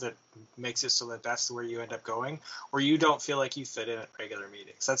job that makes it so that that's where you end up going, or you don't feel like you fit in at regular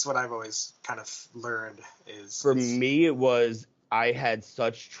meetings. That's what I've always kind of learned For me, it was, I had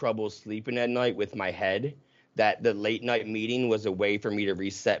such trouble sleeping at night with my head that the late night meeting was a way for me to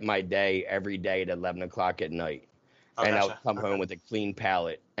reset my day every day at 11 o'clock at night. Oh, and I would come home with a clean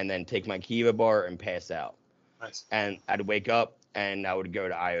palate and then take my Kiva bar and pass out. Nice. And I'd wake up and I would go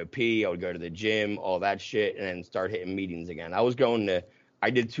to IOP, I would go to the gym, all that shit, and then start hitting meetings again. I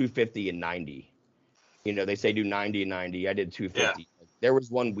did 250 and 90. You know, they say do 90 and 90. I did 250. Yeah. There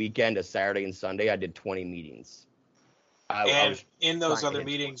was one weekend, a Saturday and Sunday, I did 20 meetings. And in those other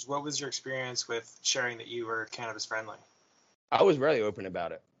meetings, what was your experience with sharing that you were cannabis friendly? I was really open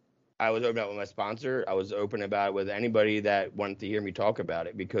about it. I was open about it with my sponsor. I was open about it with anybody that wanted to hear me talk about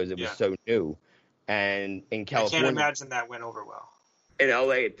it, because it was so new. And in California, I can't imagine that went over well. In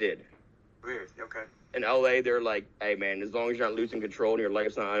LA, it did. Weird. Okay. In LA, they're like, hey, man, as long as you're not losing control and your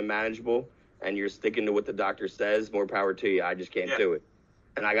life's not unmanageable and you're sticking to what the doctor says, more power to you. I just can't do it.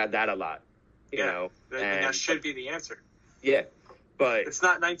 And I got that a lot, you know. And that should be the answer. Yeah, but it's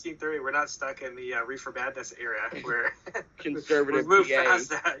not 1930. We're not stuck in the reefer madness era where conservative we've moved PA,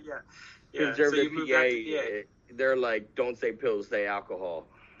 past that. Conservative PA, they're like, don't say pills, say alcohol.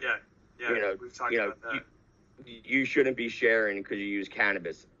 Yeah. You know, we've talked about that. You shouldn't be sharing because you use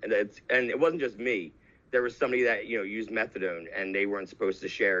cannabis, and it wasn't just me. There was somebody that used methadone, and they weren't supposed to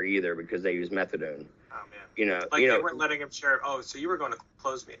share either because they used methadone. Oh man. They weren't letting them share. Oh, so you were going to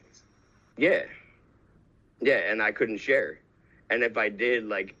closed meetings. Yeah. Yeah, and I couldn't share. And if I did,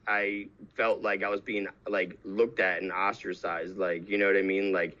 like, I felt like I was being, like, looked at and ostracized. Like, you know what I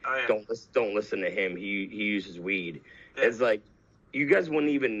mean? Like, don't listen to him. He uses weed. Yeah. It's like, you guys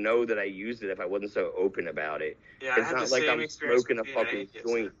wouldn't even know that I used it if I wasn't so open about it. Yeah, it's not like I'm smoking a fucking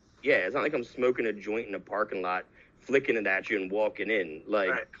joint. Yeah, it's not like I'm smoking a joint in a parking lot, flicking it at you and walking in.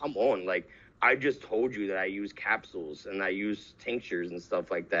 Like, come on. Like, I just told you that I use capsules and I use tinctures and stuff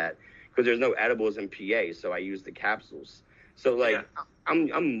like that because there's no edibles in PA, so I use the capsules. So like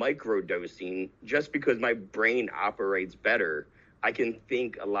I'm micro dosing just because my brain operates better. I can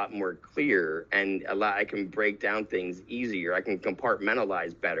think a lot more clear and I can break down things easier. I can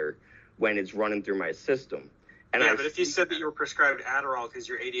compartmentalize better when it's running through my system. And but if you said that you were prescribed Adderall because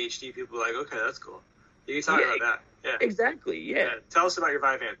you're ADHD, people are like, okay, that's cool. You can talk about that. Yeah. Exactly. Yeah. Tell us about your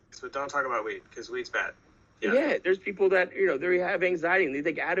Vyvanse, but don't talk about weed because weed's bad. Yeah. There's people that, they have anxiety and they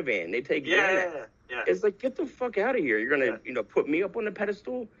take Ativan. They take Yeah. It's like, get the fuck out of here. You're going to, put me up on the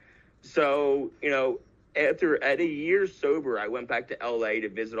pedestal. So, at a year sober, I went back to LA to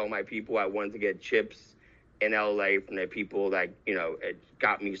visit all my people. I wanted to get chips in LA from the people that, it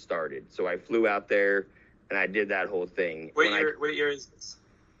got me started. So I flew out there and I did that whole thing. What year is this?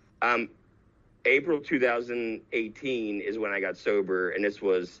 April 2018 is when I got sober. And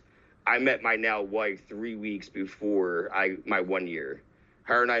I met my now wife 3 weeks before my 1 year.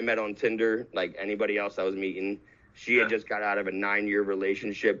 Her and I met on Tinder, like anybody else I was meeting. She had just got out of a 9-year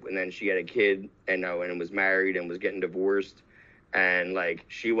relationship, and then she had a kid, and was married and was getting divorced. And like,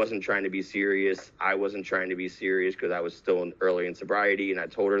 she wasn't trying to be serious. I wasn't trying to be serious because I was still early in sobriety. And I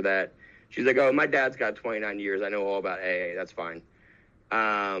told her that. She's like, oh, my dad's got 29 years. I know all about AA. That's fine.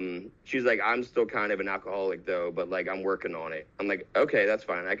 She's like, I'm still kind of an alcoholic though, but like, I'm working on it. I'm like, okay, that's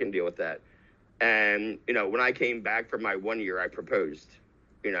fine. I can deal with that. And, when I came back for my 1 year, I proposed,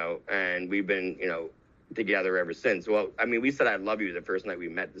 and we've been, together ever since. Well, I mean, we said I love you the first night we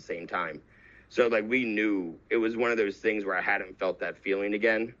met at the same time. So like, we knew it was one of those things where I hadn't felt that feeling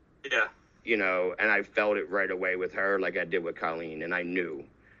again. Yeah. And I felt it right away with her like I did with Colleen, and I knew.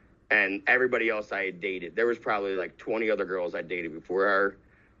 And everybody else I had dated, there was probably like 20 other girls I dated before her.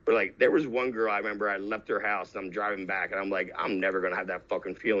 But like, there was one girl I remember I left her house and I'm driving back and I'm like, I'm never going to have that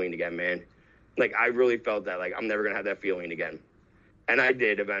fucking feeling again, man. Like, I really felt that, like, I'm never going to have that feeling again. And I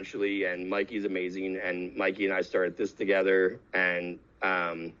did eventually, and Mikey's amazing, and Mikey and I started this together, and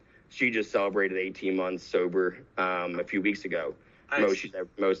she just celebrated 18 months sober a few weeks ago. Nice.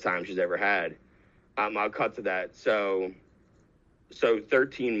 Most time she's ever had. I'll cut to that. So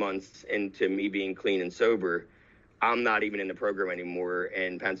 13 months into me being clean and sober, I'm not even in the program anymore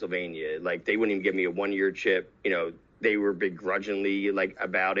in Pennsylvania. Like, they wouldn't even give me a 1 year chip. They were begrudgingly like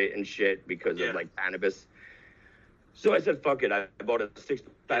about it and shit because of like cannabis. So I said, fuck it. I bought a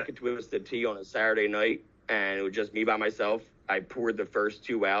 6-pack of Twisted Tea on a Saturday night, and it was just me by myself. I poured the first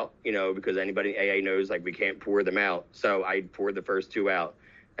 2 out, because anybody in AA knows, like, we can't pour them out. So I poured the first 2 out,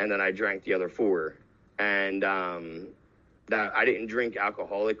 and then I drank the other 4. And that I didn't drink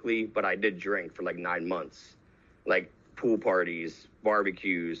alcoholically, but I did drink for like 9 months, like pool parties,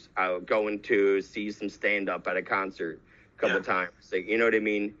 barbecues, going to see some stand-up at a concert a couple times. Like, you know what I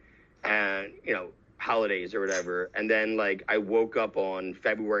mean? And, holidays or whatever. And then like, I woke up on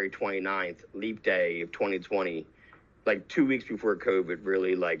February 29th, Leap Day of 2020, like 2 weeks before COVID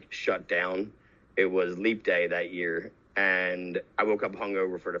really like shut down. It was Leap Day that year. And I woke up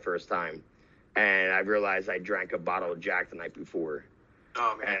hungover for the first time. And I realized I drank a bottle of Jack the night before.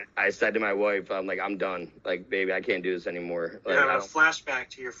 Oh, man. And I said to my wife, I'm like, I'm done. Like, baby, I can't do this anymore. Like, you have a flashback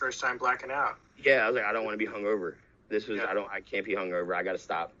to your first time blacking out. Yeah, I was like, I don't want to be hungover. I can't be hungover. I got to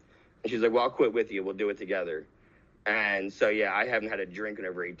stop. And she's like, well, I'll quit with you. We'll do it together. And so, yeah, I haven't had a drink in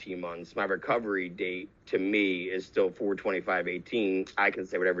over 18 months. My recovery date to me is still 4/25/18. I can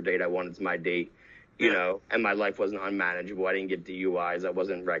say whatever date I want. It's my date, and my life wasn't unmanageable. I didn't get DUIs. I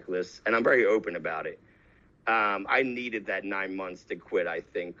wasn't reckless. And I'm very open about it. I needed that 9 months to quit, I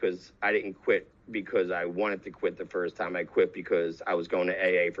think, because I didn't quit because I wanted to quit the first time. I quit because I was going to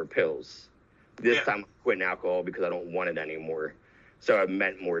AA for pills. This time I'm quitting alcohol because I don't want it anymore. So it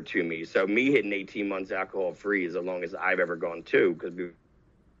meant more to me. So me hitting 18 months alcohol free is the longest I've ever gone too.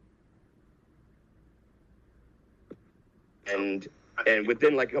 And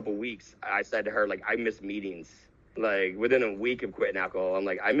within like a couple weeks, I said to her, like, I miss meetings. Like within a week of quitting alcohol, I'm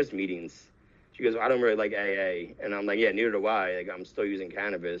like, I miss meetings. She goes, well, I don't really like AA. And I'm like, yeah, neither do I. Like, I'm still using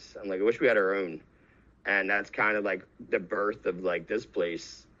cannabis. I'm like, I wish we had our own. And that's kind of like the birth of like this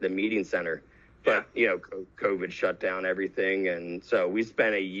place, the meeting center. But, COVID shut down everything. And so we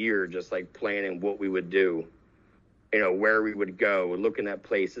spent a year just like planning what we would do, where we would go, looking at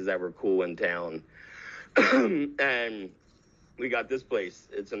places that were cool in town. And we got this place.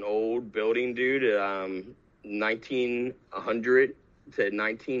 It's an old building, dude. 1900 to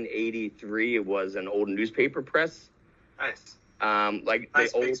 1983. It was an old newspaper press. Nice.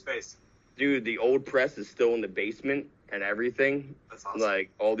 Nice big space. Dude, the old press is still in the basement and everything. That's awesome. Like,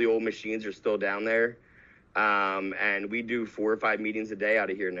 all the old machines are still down there. And we do 4 or 5 meetings a day out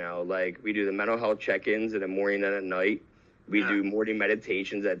of here now. Like, we do the mental health check-ins in the morning and at night. We do morning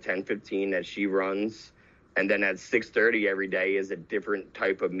meditations at 10:15 that she runs. And then at 6:30 every day is a different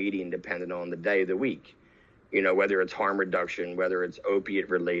type of meeting depending on the day of the week. You know, whether it's harm reduction, whether it's opiate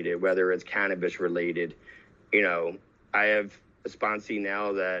related, whether it's cannabis related. You know, I have a sponsee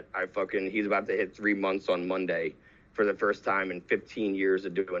now that he's about to hit 3 months on Monday for the first time in 15 years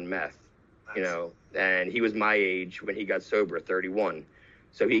of doing meth. Nice. You know, and he was my age when he got sober, 31.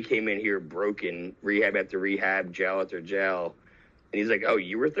 So he came in here broken, rehab after rehab, jail after jail. And he's like, oh,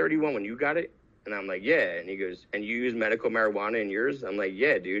 you were 31 when you got it? And I'm like, yeah. And he goes, and you use medical marijuana in yours? I'm like,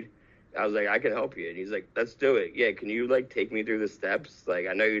 yeah, dude. I was like, I can help you. And he's like, let's do it. Yeah, can you, like, take me through the steps? Like,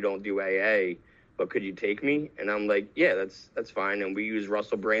 I know you don't do AA, but could you take me? And I'm like, yeah, that's fine. And we use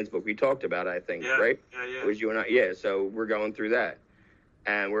Russell Brand's book. We talked about it, I think, right? Yeah. It was you and I. Yeah, so we're going through that.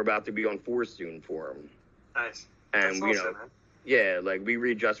 And we're about to be on 4 soon for him. Nice. And, that's you awesome, know, man. Yeah, like, we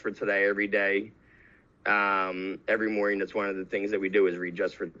read Just for Today every day. Every morning, that's one of the things that we do is read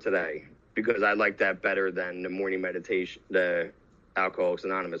Just for Today. Because I like that better than the morning meditation, the Alcoholics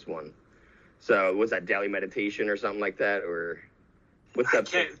Anonymous one. So was that daily meditation or something like that? Or what's that?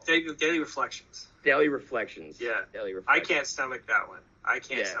 Daily Reflections. Daily Reflections. Yeah. Daily Reflections. I can't stomach that one.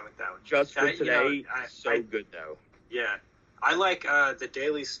 Just for Today, so good, though. Yeah. I like the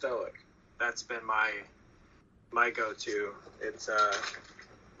Daily Stoic. That's been my go-to. It's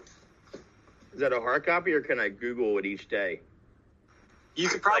Is that a hard copy, or can I Google it each day? You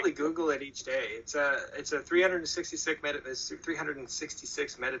could probably Google it each day. It's a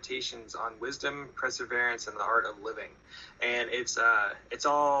 366 meditations on wisdom, perseverance, and the art of living, and it's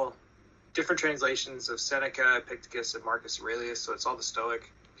all different translations of Seneca, Epictetus, and Marcus Aurelius. So it's all the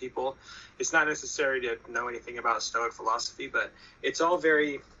Stoic people. It's not necessary to know anything about Stoic philosophy, but it's all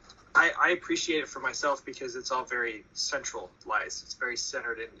very. I appreciate it for myself because it's all very centralized. It's very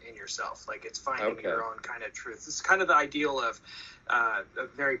centered in yourself. Like, it's finding your own kind of truth. It's kind of the ideal of a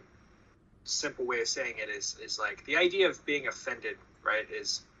very simple way of saying it is like the idea of being offended, right?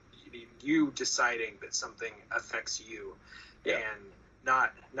 Is you deciding that something affects you, and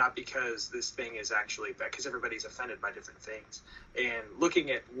not because this thing is actually bad, because everybody's offended by different things, and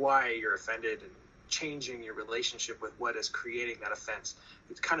looking at why you're offended and changing your relationship with what is creating that offense.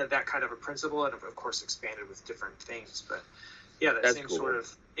 It's kind of that kind of a principle, and of course expanded with different things. But yeah, that's same cool. Sort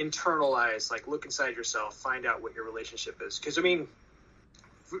of internalized, like, look inside yourself, find out what your relationship is. Because I mean,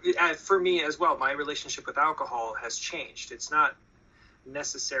 for me as well, my relationship with alcohol has changed. It's not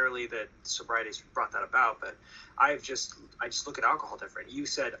necessarily that sobriety's brought that about, but I just look at alcohol different. You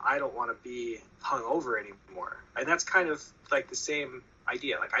said I don't want to be hungover anymore, and that's kind of like the same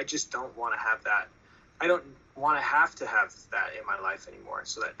idea. Like, I just don't want to have that. I don't want to have that in my life anymore.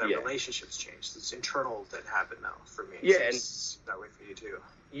 So that relationship's changed. It's internal that happened now for me. Yeah, and that way for you too.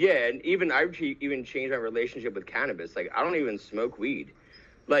 Yeah, and I've changed my relationship with cannabis. Like, I don't even smoke weed.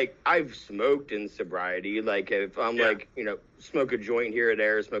 Like, I've smoked in sobriety. Like, if I'm like, you know, smoke a joint here or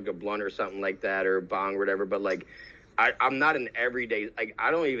there, smoke a blunt or something like that, or a bong or whatever. But like, I'm not an everyday. Like, I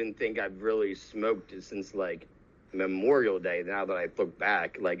don't even think I've really smoked since like Memorial Day. Now that I look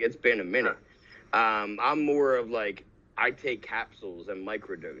back, like, it's been a minute. I'm more of like, I take capsules and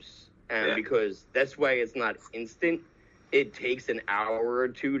microdose, and because that's why it's not instant. It takes an hour or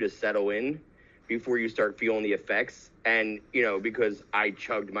two to settle in before you start feeling the effects. And, you know, because I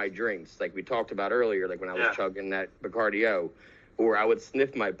chugged my drinks, like we talked about earlier, like when I was chugging that Bacardi, or I would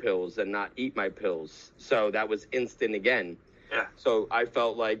sniff my pills and not eat my pills. So that was instant again. Yeah. So I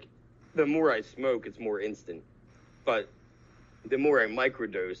felt like the more I smoke, it's more instant. But the more I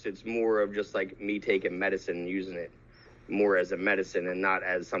microdose, it's more of just like me taking medicine and using it more as a medicine and not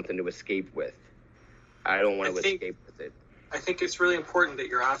as something to escape with. I don't want to escape with it. I think it's really important that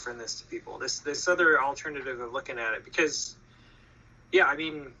you're offering this to people, this other alternative of looking at it, because, yeah, I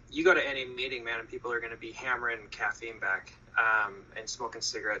mean, you go to any meeting, man, and people are going to be hammering caffeine back and smoking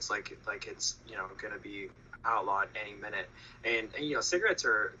cigarettes like it's, you know, going to be outlawed any minute. And you know, cigarettes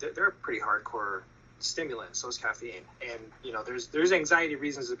they're a pretty hardcore stimulant, so is caffeine. And, you know, there's anxiety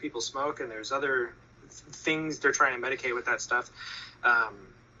reasons that people smoke, and there's other things they're trying to medicate with that stuff.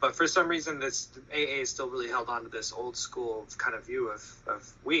 But for some reason, this AA is still really held on to this old school kind of view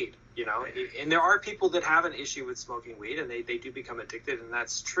of weed, you know. And there are people that have an issue with smoking weed, and they do become addicted, and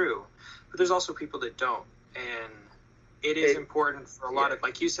that's true. But there's also people that don't. And it is important for a lot of,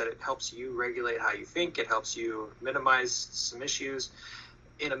 like you said, it helps you regulate how you think. It helps you minimize some issues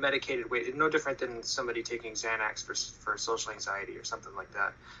in a medicated way. It's no different than somebody taking Xanax for social anxiety or something like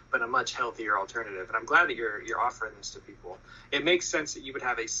that, but a much healthier alternative. And I'm glad that you're offering this to people. It makes sense that you would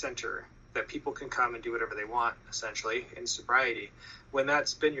have a center that people can come and do whatever they want, essentially, in sobriety. When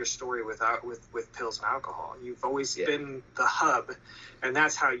that's been your story with pills and alcohol, you've always been the hub, and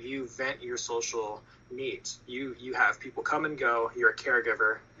that's how you vent your social needs. You have people come and go. You're a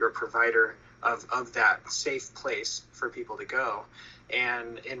caregiver. You're a provider of that safe place for people to go,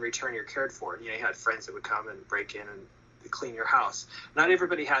 and in return, you're cared for. You had friends that would come and break in and clean your house. Not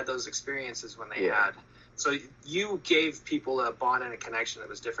everybody had those experiences when they had. So you gave people a bond and a connection that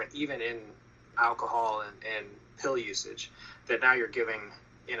was different, even in alcohol and pill usage, that now you're giving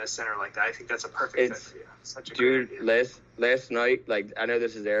in a center like that. I think that's a perfect fit for you. Such a dude, last night, like, I know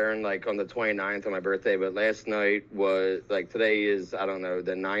this is airing like on the 29th on my birthday, but last night was like, today is, I don't know,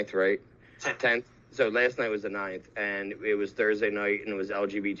 the 9th, right? 10th. So last night was the 9th, and it was Thursday night, and it was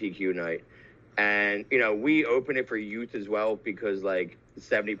LGBTQ night. And, we open it for youth as well, because like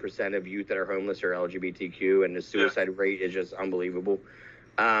 70% of youth that are homeless are LGBTQ, and the suicide rate is just unbelievable.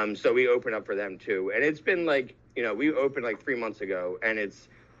 So we open up for them too. And it's been like, we opened like 3 months ago, and it's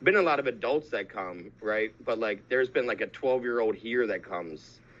been a lot of adults that come, right? But like, there's been like a 12-year-old here that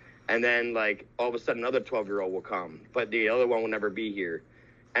comes. And then like, all of a sudden another 12-year-old will come, but the other one will never be here.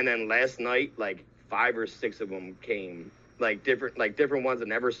 And then last night, like 5 or 6 of them came, like different ones that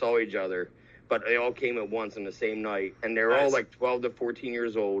never saw each other, but they all came at once on the same night. And they're all like 12 to 14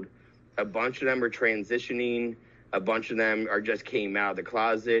 years old. A bunch of them are transitioning. A bunch of them just came out of the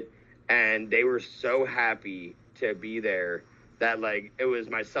closet, and they were so happy to be there that like, it was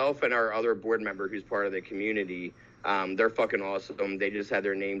myself and our other board member who's part of the community. They're fucking awesome. They just had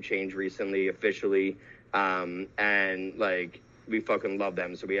their name changed recently, officially. And like, we fucking love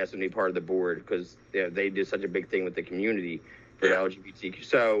them. So we asked them to be part of the board, because they did such a big thing with the community for the LGBTQ.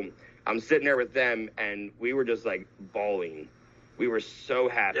 So I'm sitting there with them, and we were just like bawling. We were so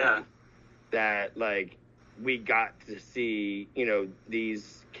happy that like, we got to see,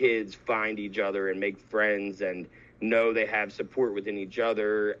 these kids find each other and make friends and know they have support within each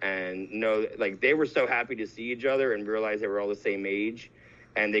other, and know, like, they were so happy to see each other and realize they were all the same age,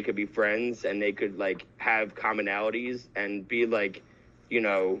 and they could be friends, and they could like have commonalities and be like,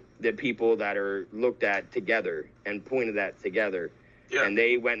 the people that are looked at together and pointed at together. And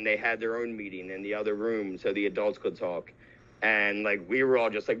they went and they had their own meeting in the other room so the adults could talk. And like, we were all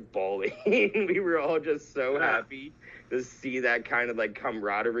just like bawling. We were all just so happy to see that kind of like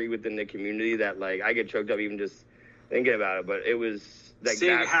camaraderie within the community that like, I get choked up even just thinking about it. But it was like,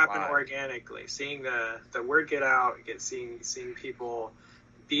 seeing it happen organically, seeing the word get out, seeing people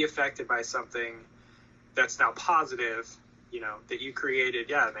be affected by something that's now positive, that you created.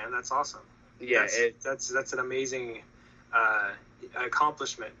 Yeah, man, that's awesome. Yeah, that's an amazing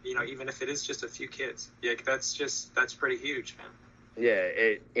accomplishment, even if it is just a few kids. That's pretty huge, man.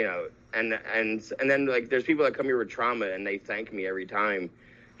 Yeah, and then like, there's people that come here with trauma, and they thank me every time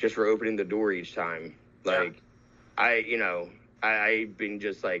just for opening the door each time. Like, I've been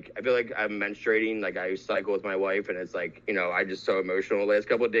just like, I feel like I'm menstruating, like I cycle with my wife, and it's like, I just so emotional the last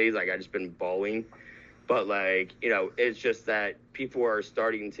couple of days, like I just been bawling. But like, it's just that people are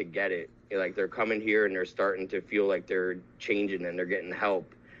starting to get it. Like, they're coming here and they're starting to feel like they're changing and they're getting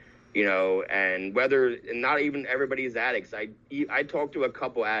help, and not even everybody's addicts. I talked to a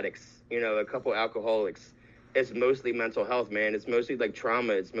couple addicts, a couple alcoholics. It's mostly mental health, man. It's mostly like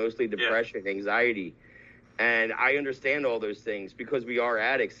trauma. It's mostly depression, anxiety. And I understand all those things because we are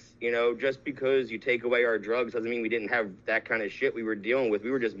addicts. Just because you take away our drugs doesn't mean we didn't have that kind of shit we were dealing with.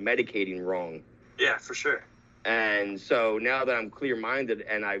 We were just medicating wrong. Yeah, for sure. And so now that I'm clear-minded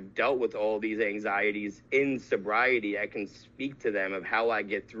and I've dealt with all these anxieties in sobriety, I can speak to them of how I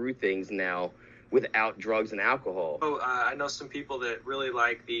get through things now without drugs and alcohol. I know some people that really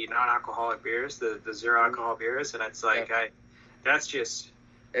like the non-alcoholic beers, the zero alcohol beers, and it's like,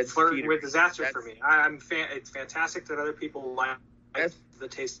 it's flirting with disaster for me. It's fantastic that other people like the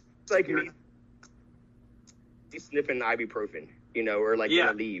taste. It's like me sniffing ibuprofen, or like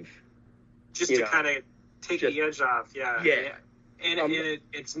gonna leave. Just to kind of take the edge off. Yeah. And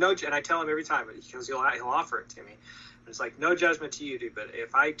it's no, and I tell him every time, because he'll offer it to me. It's like, no judgment to you, dude, but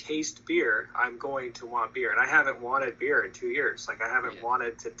if I taste beer, I'm going to want beer. And I haven't wanted beer in 2 years. Like, I haven't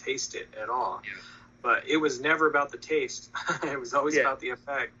wanted to taste it at all. Yeah. But it was never about the taste. It was always about the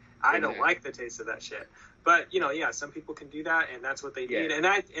effect. I don't like the taste of that shit. But, some people can do that, and that's what they need. And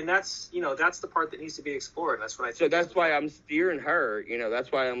that's the part that needs to be explored. That's what I think. So that's why I'm steering her,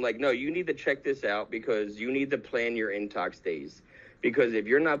 that's why I'm like, no, you need to check this out, because you need to plan your intox days. Because if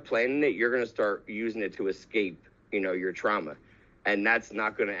you're not planning it, you're going to start using it to escape, your trauma. And that's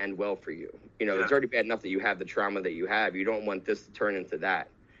not going to end well for you. It's already bad enough that you have the trauma that you have. You don't want this to turn into that.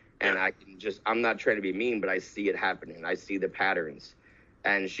 And I'm not trying to be mean, but I see it happening. I see the patterns.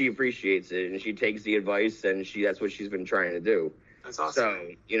 and she appreciates it, and she takes the advice, and that's what she's been trying to do. That's awesome. So,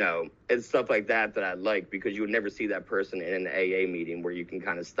 you know, it's stuff like that I like, because you would never see that person in an AA meeting where you can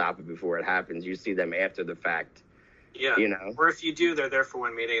kind of stop it before it happens. You see them after the fact. Yeah. You know? Or if you do, they're there for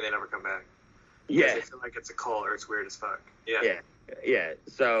one meeting and they never come back. Yeah. They feel like it's a cult or it's weird as fuck. Yeah. Yeah. Yeah.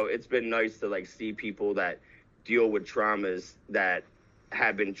 So it's been nice to like see people that deal with traumas that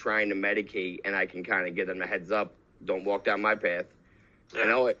have been trying to medicate, and I can kind of give them a heads up. Don't walk down my path. Yeah.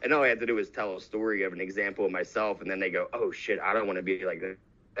 And all I have to do is tell a story of an example of myself, and then they go, oh shit, I don't want to be like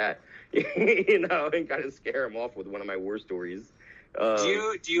that. You know, and kind of scare them off with one of my war stories.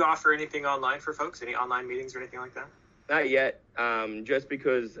 Do you offer anything online for folks? Any online meetings or anything like that? Not yet. Just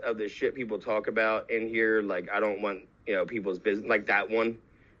because of the shit people talk about in here, like I don't want, you know, people's business, like that one.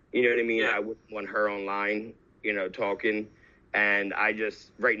 You know what I mean? Yeah. I wouldn't want her online, you know, talking. And I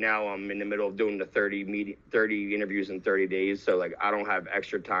just, right now, I'm in the middle of doing the 30 interviews in 30 days. So, like, I don't have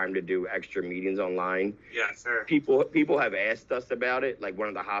extra time to do extra meetings online. Yeah, fair. People have asked us about it. Like, one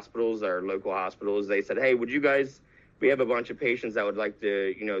of the hospitals, our local hospitals, they said, hey, we have a bunch of patients that would like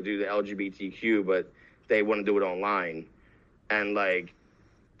to, you know, do the LGBTQ, but they want to do it online. And, like,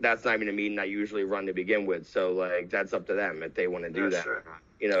 that's not even a meeting I usually run to begin with. So, like, that's up to them if they want to do that. Sure.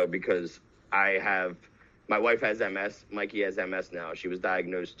 You know, because my wife has MS. Mikey has MS now. She was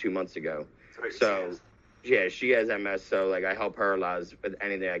diagnosed 2 months ago. So, yeah, she has MS. So, like, I help her a lot with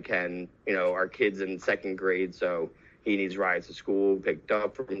anything I can. You know, our kid's in 2nd grade, so he needs rides to school, picked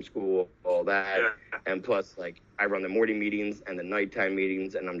up from school, all that. Yeah. And plus, like, I run the morning meetings and the nighttime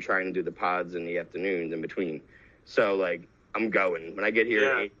meetings, and I'm trying to do the pods in the afternoons in between. So, like, I'm going. When I get here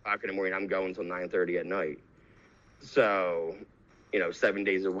at 8 o'clock in the morning, I'm going until 9:30 at night. So, you know, 7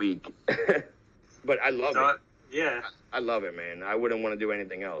 days a week. But I love it. Yeah. I love it, man. I wouldn't want to do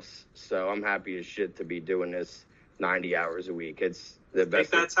anything else. So I'm happy as shit to be doing this 90 hours a week. It's the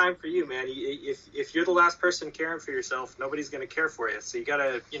best. Take that time for you, man. If you're the last person caring for yourself, nobody's going to care for you. So you got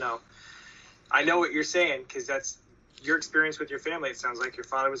to, you know, I know what you're saying, because that's your experience with your family. It sounds like your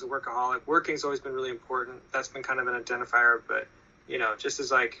father was a workaholic. Working's always been really important. That's been kind of an identifier. But, you know, just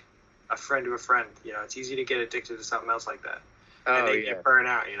as like a friend to a friend, you know, it's easy to get addicted to something else like that. And they get burnt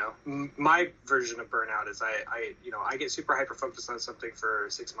out, you know. My version of burnout is I get super hyper focused on something for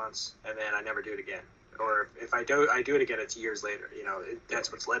 6 months and then I never do it again. Or if I do it again, it's years later. You know,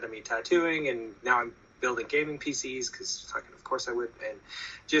 that's what's led to me tattooing, and now I'm building gaming PCs because fucking of course I would, and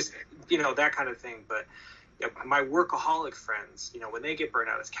just, you know, that kind of thing. But you know, my workaholic friends, you know, when they get burnt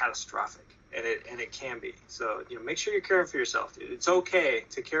out, it's catastrophic, and it can be. So, you know, make sure you're caring for yourself, dude. It's okay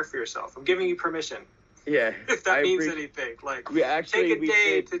to care for yourself. I'm giving you permission. Yeah, if that means anything, like, take a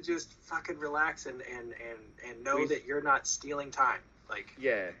day to just fucking relax and know that you're not stealing time. Like,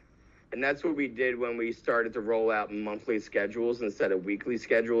 yeah, and that's what we did when we started to roll out monthly schedules instead of weekly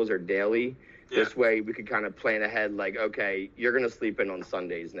schedules or daily. Yeah. This way we could kind of plan ahead, like, okay, you're gonna sleep in on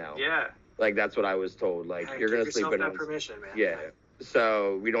Sundays now. Yeah, like that's what I was told. Like, you're gonna sleep in on permission, man. Yeah.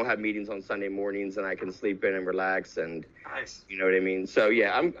 So we don't have meetings on Sunday mornings, and I can sleep in and relax, and nice. You know what I mean. So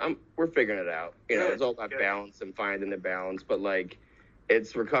yeah, we're figuring it out. You know, it's all about good. balance and finding the balance. But like,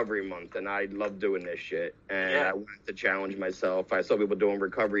 it's recovery month, and I love doing this shit, and I wanted to challenge myself. I saw people doing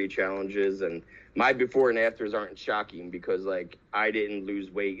recovery challenges, and my before and afters aren't shocking because like I didn't lose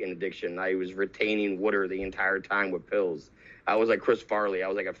weight in addiction. I was retaining water the entire time with pills. I was like Chris Farley. I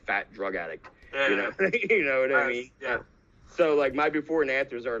was like a fat drug addict. Yeah. You know, you know what I mean? Yeah. So, like, my before and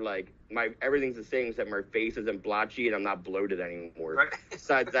afters are, like, everything's the same except my face isn't blotchy and I'm not bloated anymore. Right.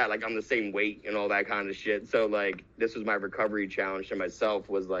 Besides that, like, I'm the same weight and all that kind of shit. So, like, this was my recovery challenge to myself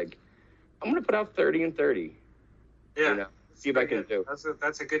was, like, I'm going to put out 30 and 30. Yeah. You know, see if I can do.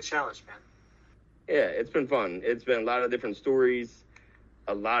 That's a good challenge, man. Yeah, it's been fun. It's been a lot of different stories.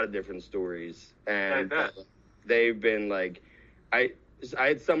 And they've been, like, I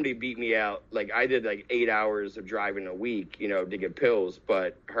had somebody beat me out. Like, I did like 8 hours of driving a week, you know, to get pills.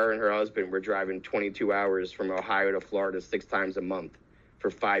 But her and her husband were driving 22 hours from Ohio to Florida 6 times a month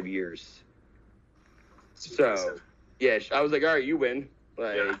for 5 years. So, yeah, I was like, all right, you win.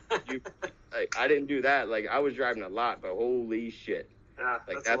 Like, like, I didn't do that. Like, I was driving a lot, but holy shit. Yeah,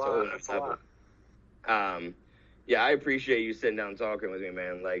 like, that's a whole level. Yeah, I appreciate you sitting down and talking with me,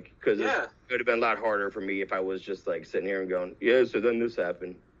 man. Like, because it would have been a lot harder for me if I was just, like, sitting here and going, yeah, so then this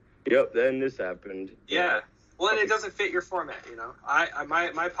happened. Yep, then this happened. Yeah. Well, and it doesn't fit your format, you know.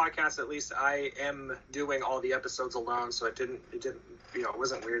 My podcast, at least, I am doing all the episodes alone, so it didn't it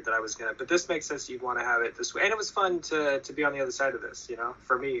wasn't weird that I was gonna. But this makes sense. You'd want to have it this way, and it was fun to be on the other side of this.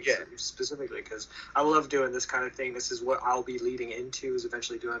 For me specifically, because I love doing this kind of thing. This is what I'll be leading into, is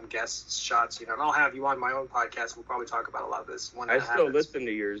eventually doing guest shots. And I'll have you on my own podcast. We'll probably talk about a lot of this when I that still happens. listen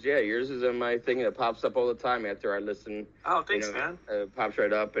to yours. Yeah, yours is in my thing that pops up all the time after I listen. Oh, thanks, man. It pops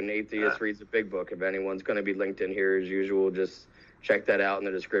right up, and Atheist reads a big book. If anyone's going to be linked in here as usual, just check that out in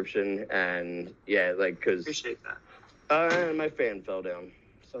the description. And yeah, because appreciate that. My fan fell down.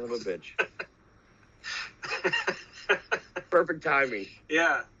 Son of a bitch. Perfect timing.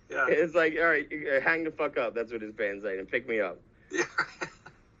 Yeah. It's like, all right, hang the fuck up. That's what his fan's saying, and pick me up. Yeah.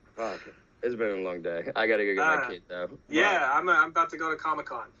 Fuck. It's been a long day. I gotta go get my kid though. Yeah, I'm about to go to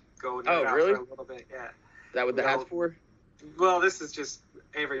Comic-Con. Go out really? for a little bit. Yeah. Is that what the hat's for? Well, this is just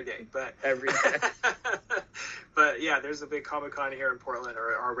every day, but every day. But yeah, there's a big Comic-Con here in Portland,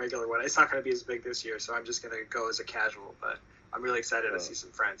 or our regular one. It's not going to be as big this year, so I'm just going to go as a casual. But I'm really excited to see some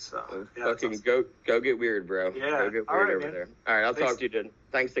friends. So yeah, fucking awesome. Go get weird, bro. Yeah, go get weird over there. All right, I'll talk to you, dude.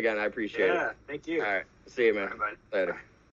 Thanks again. I appreciate it. Yeah, thank you. All right, see you, man. All right, bye. Later.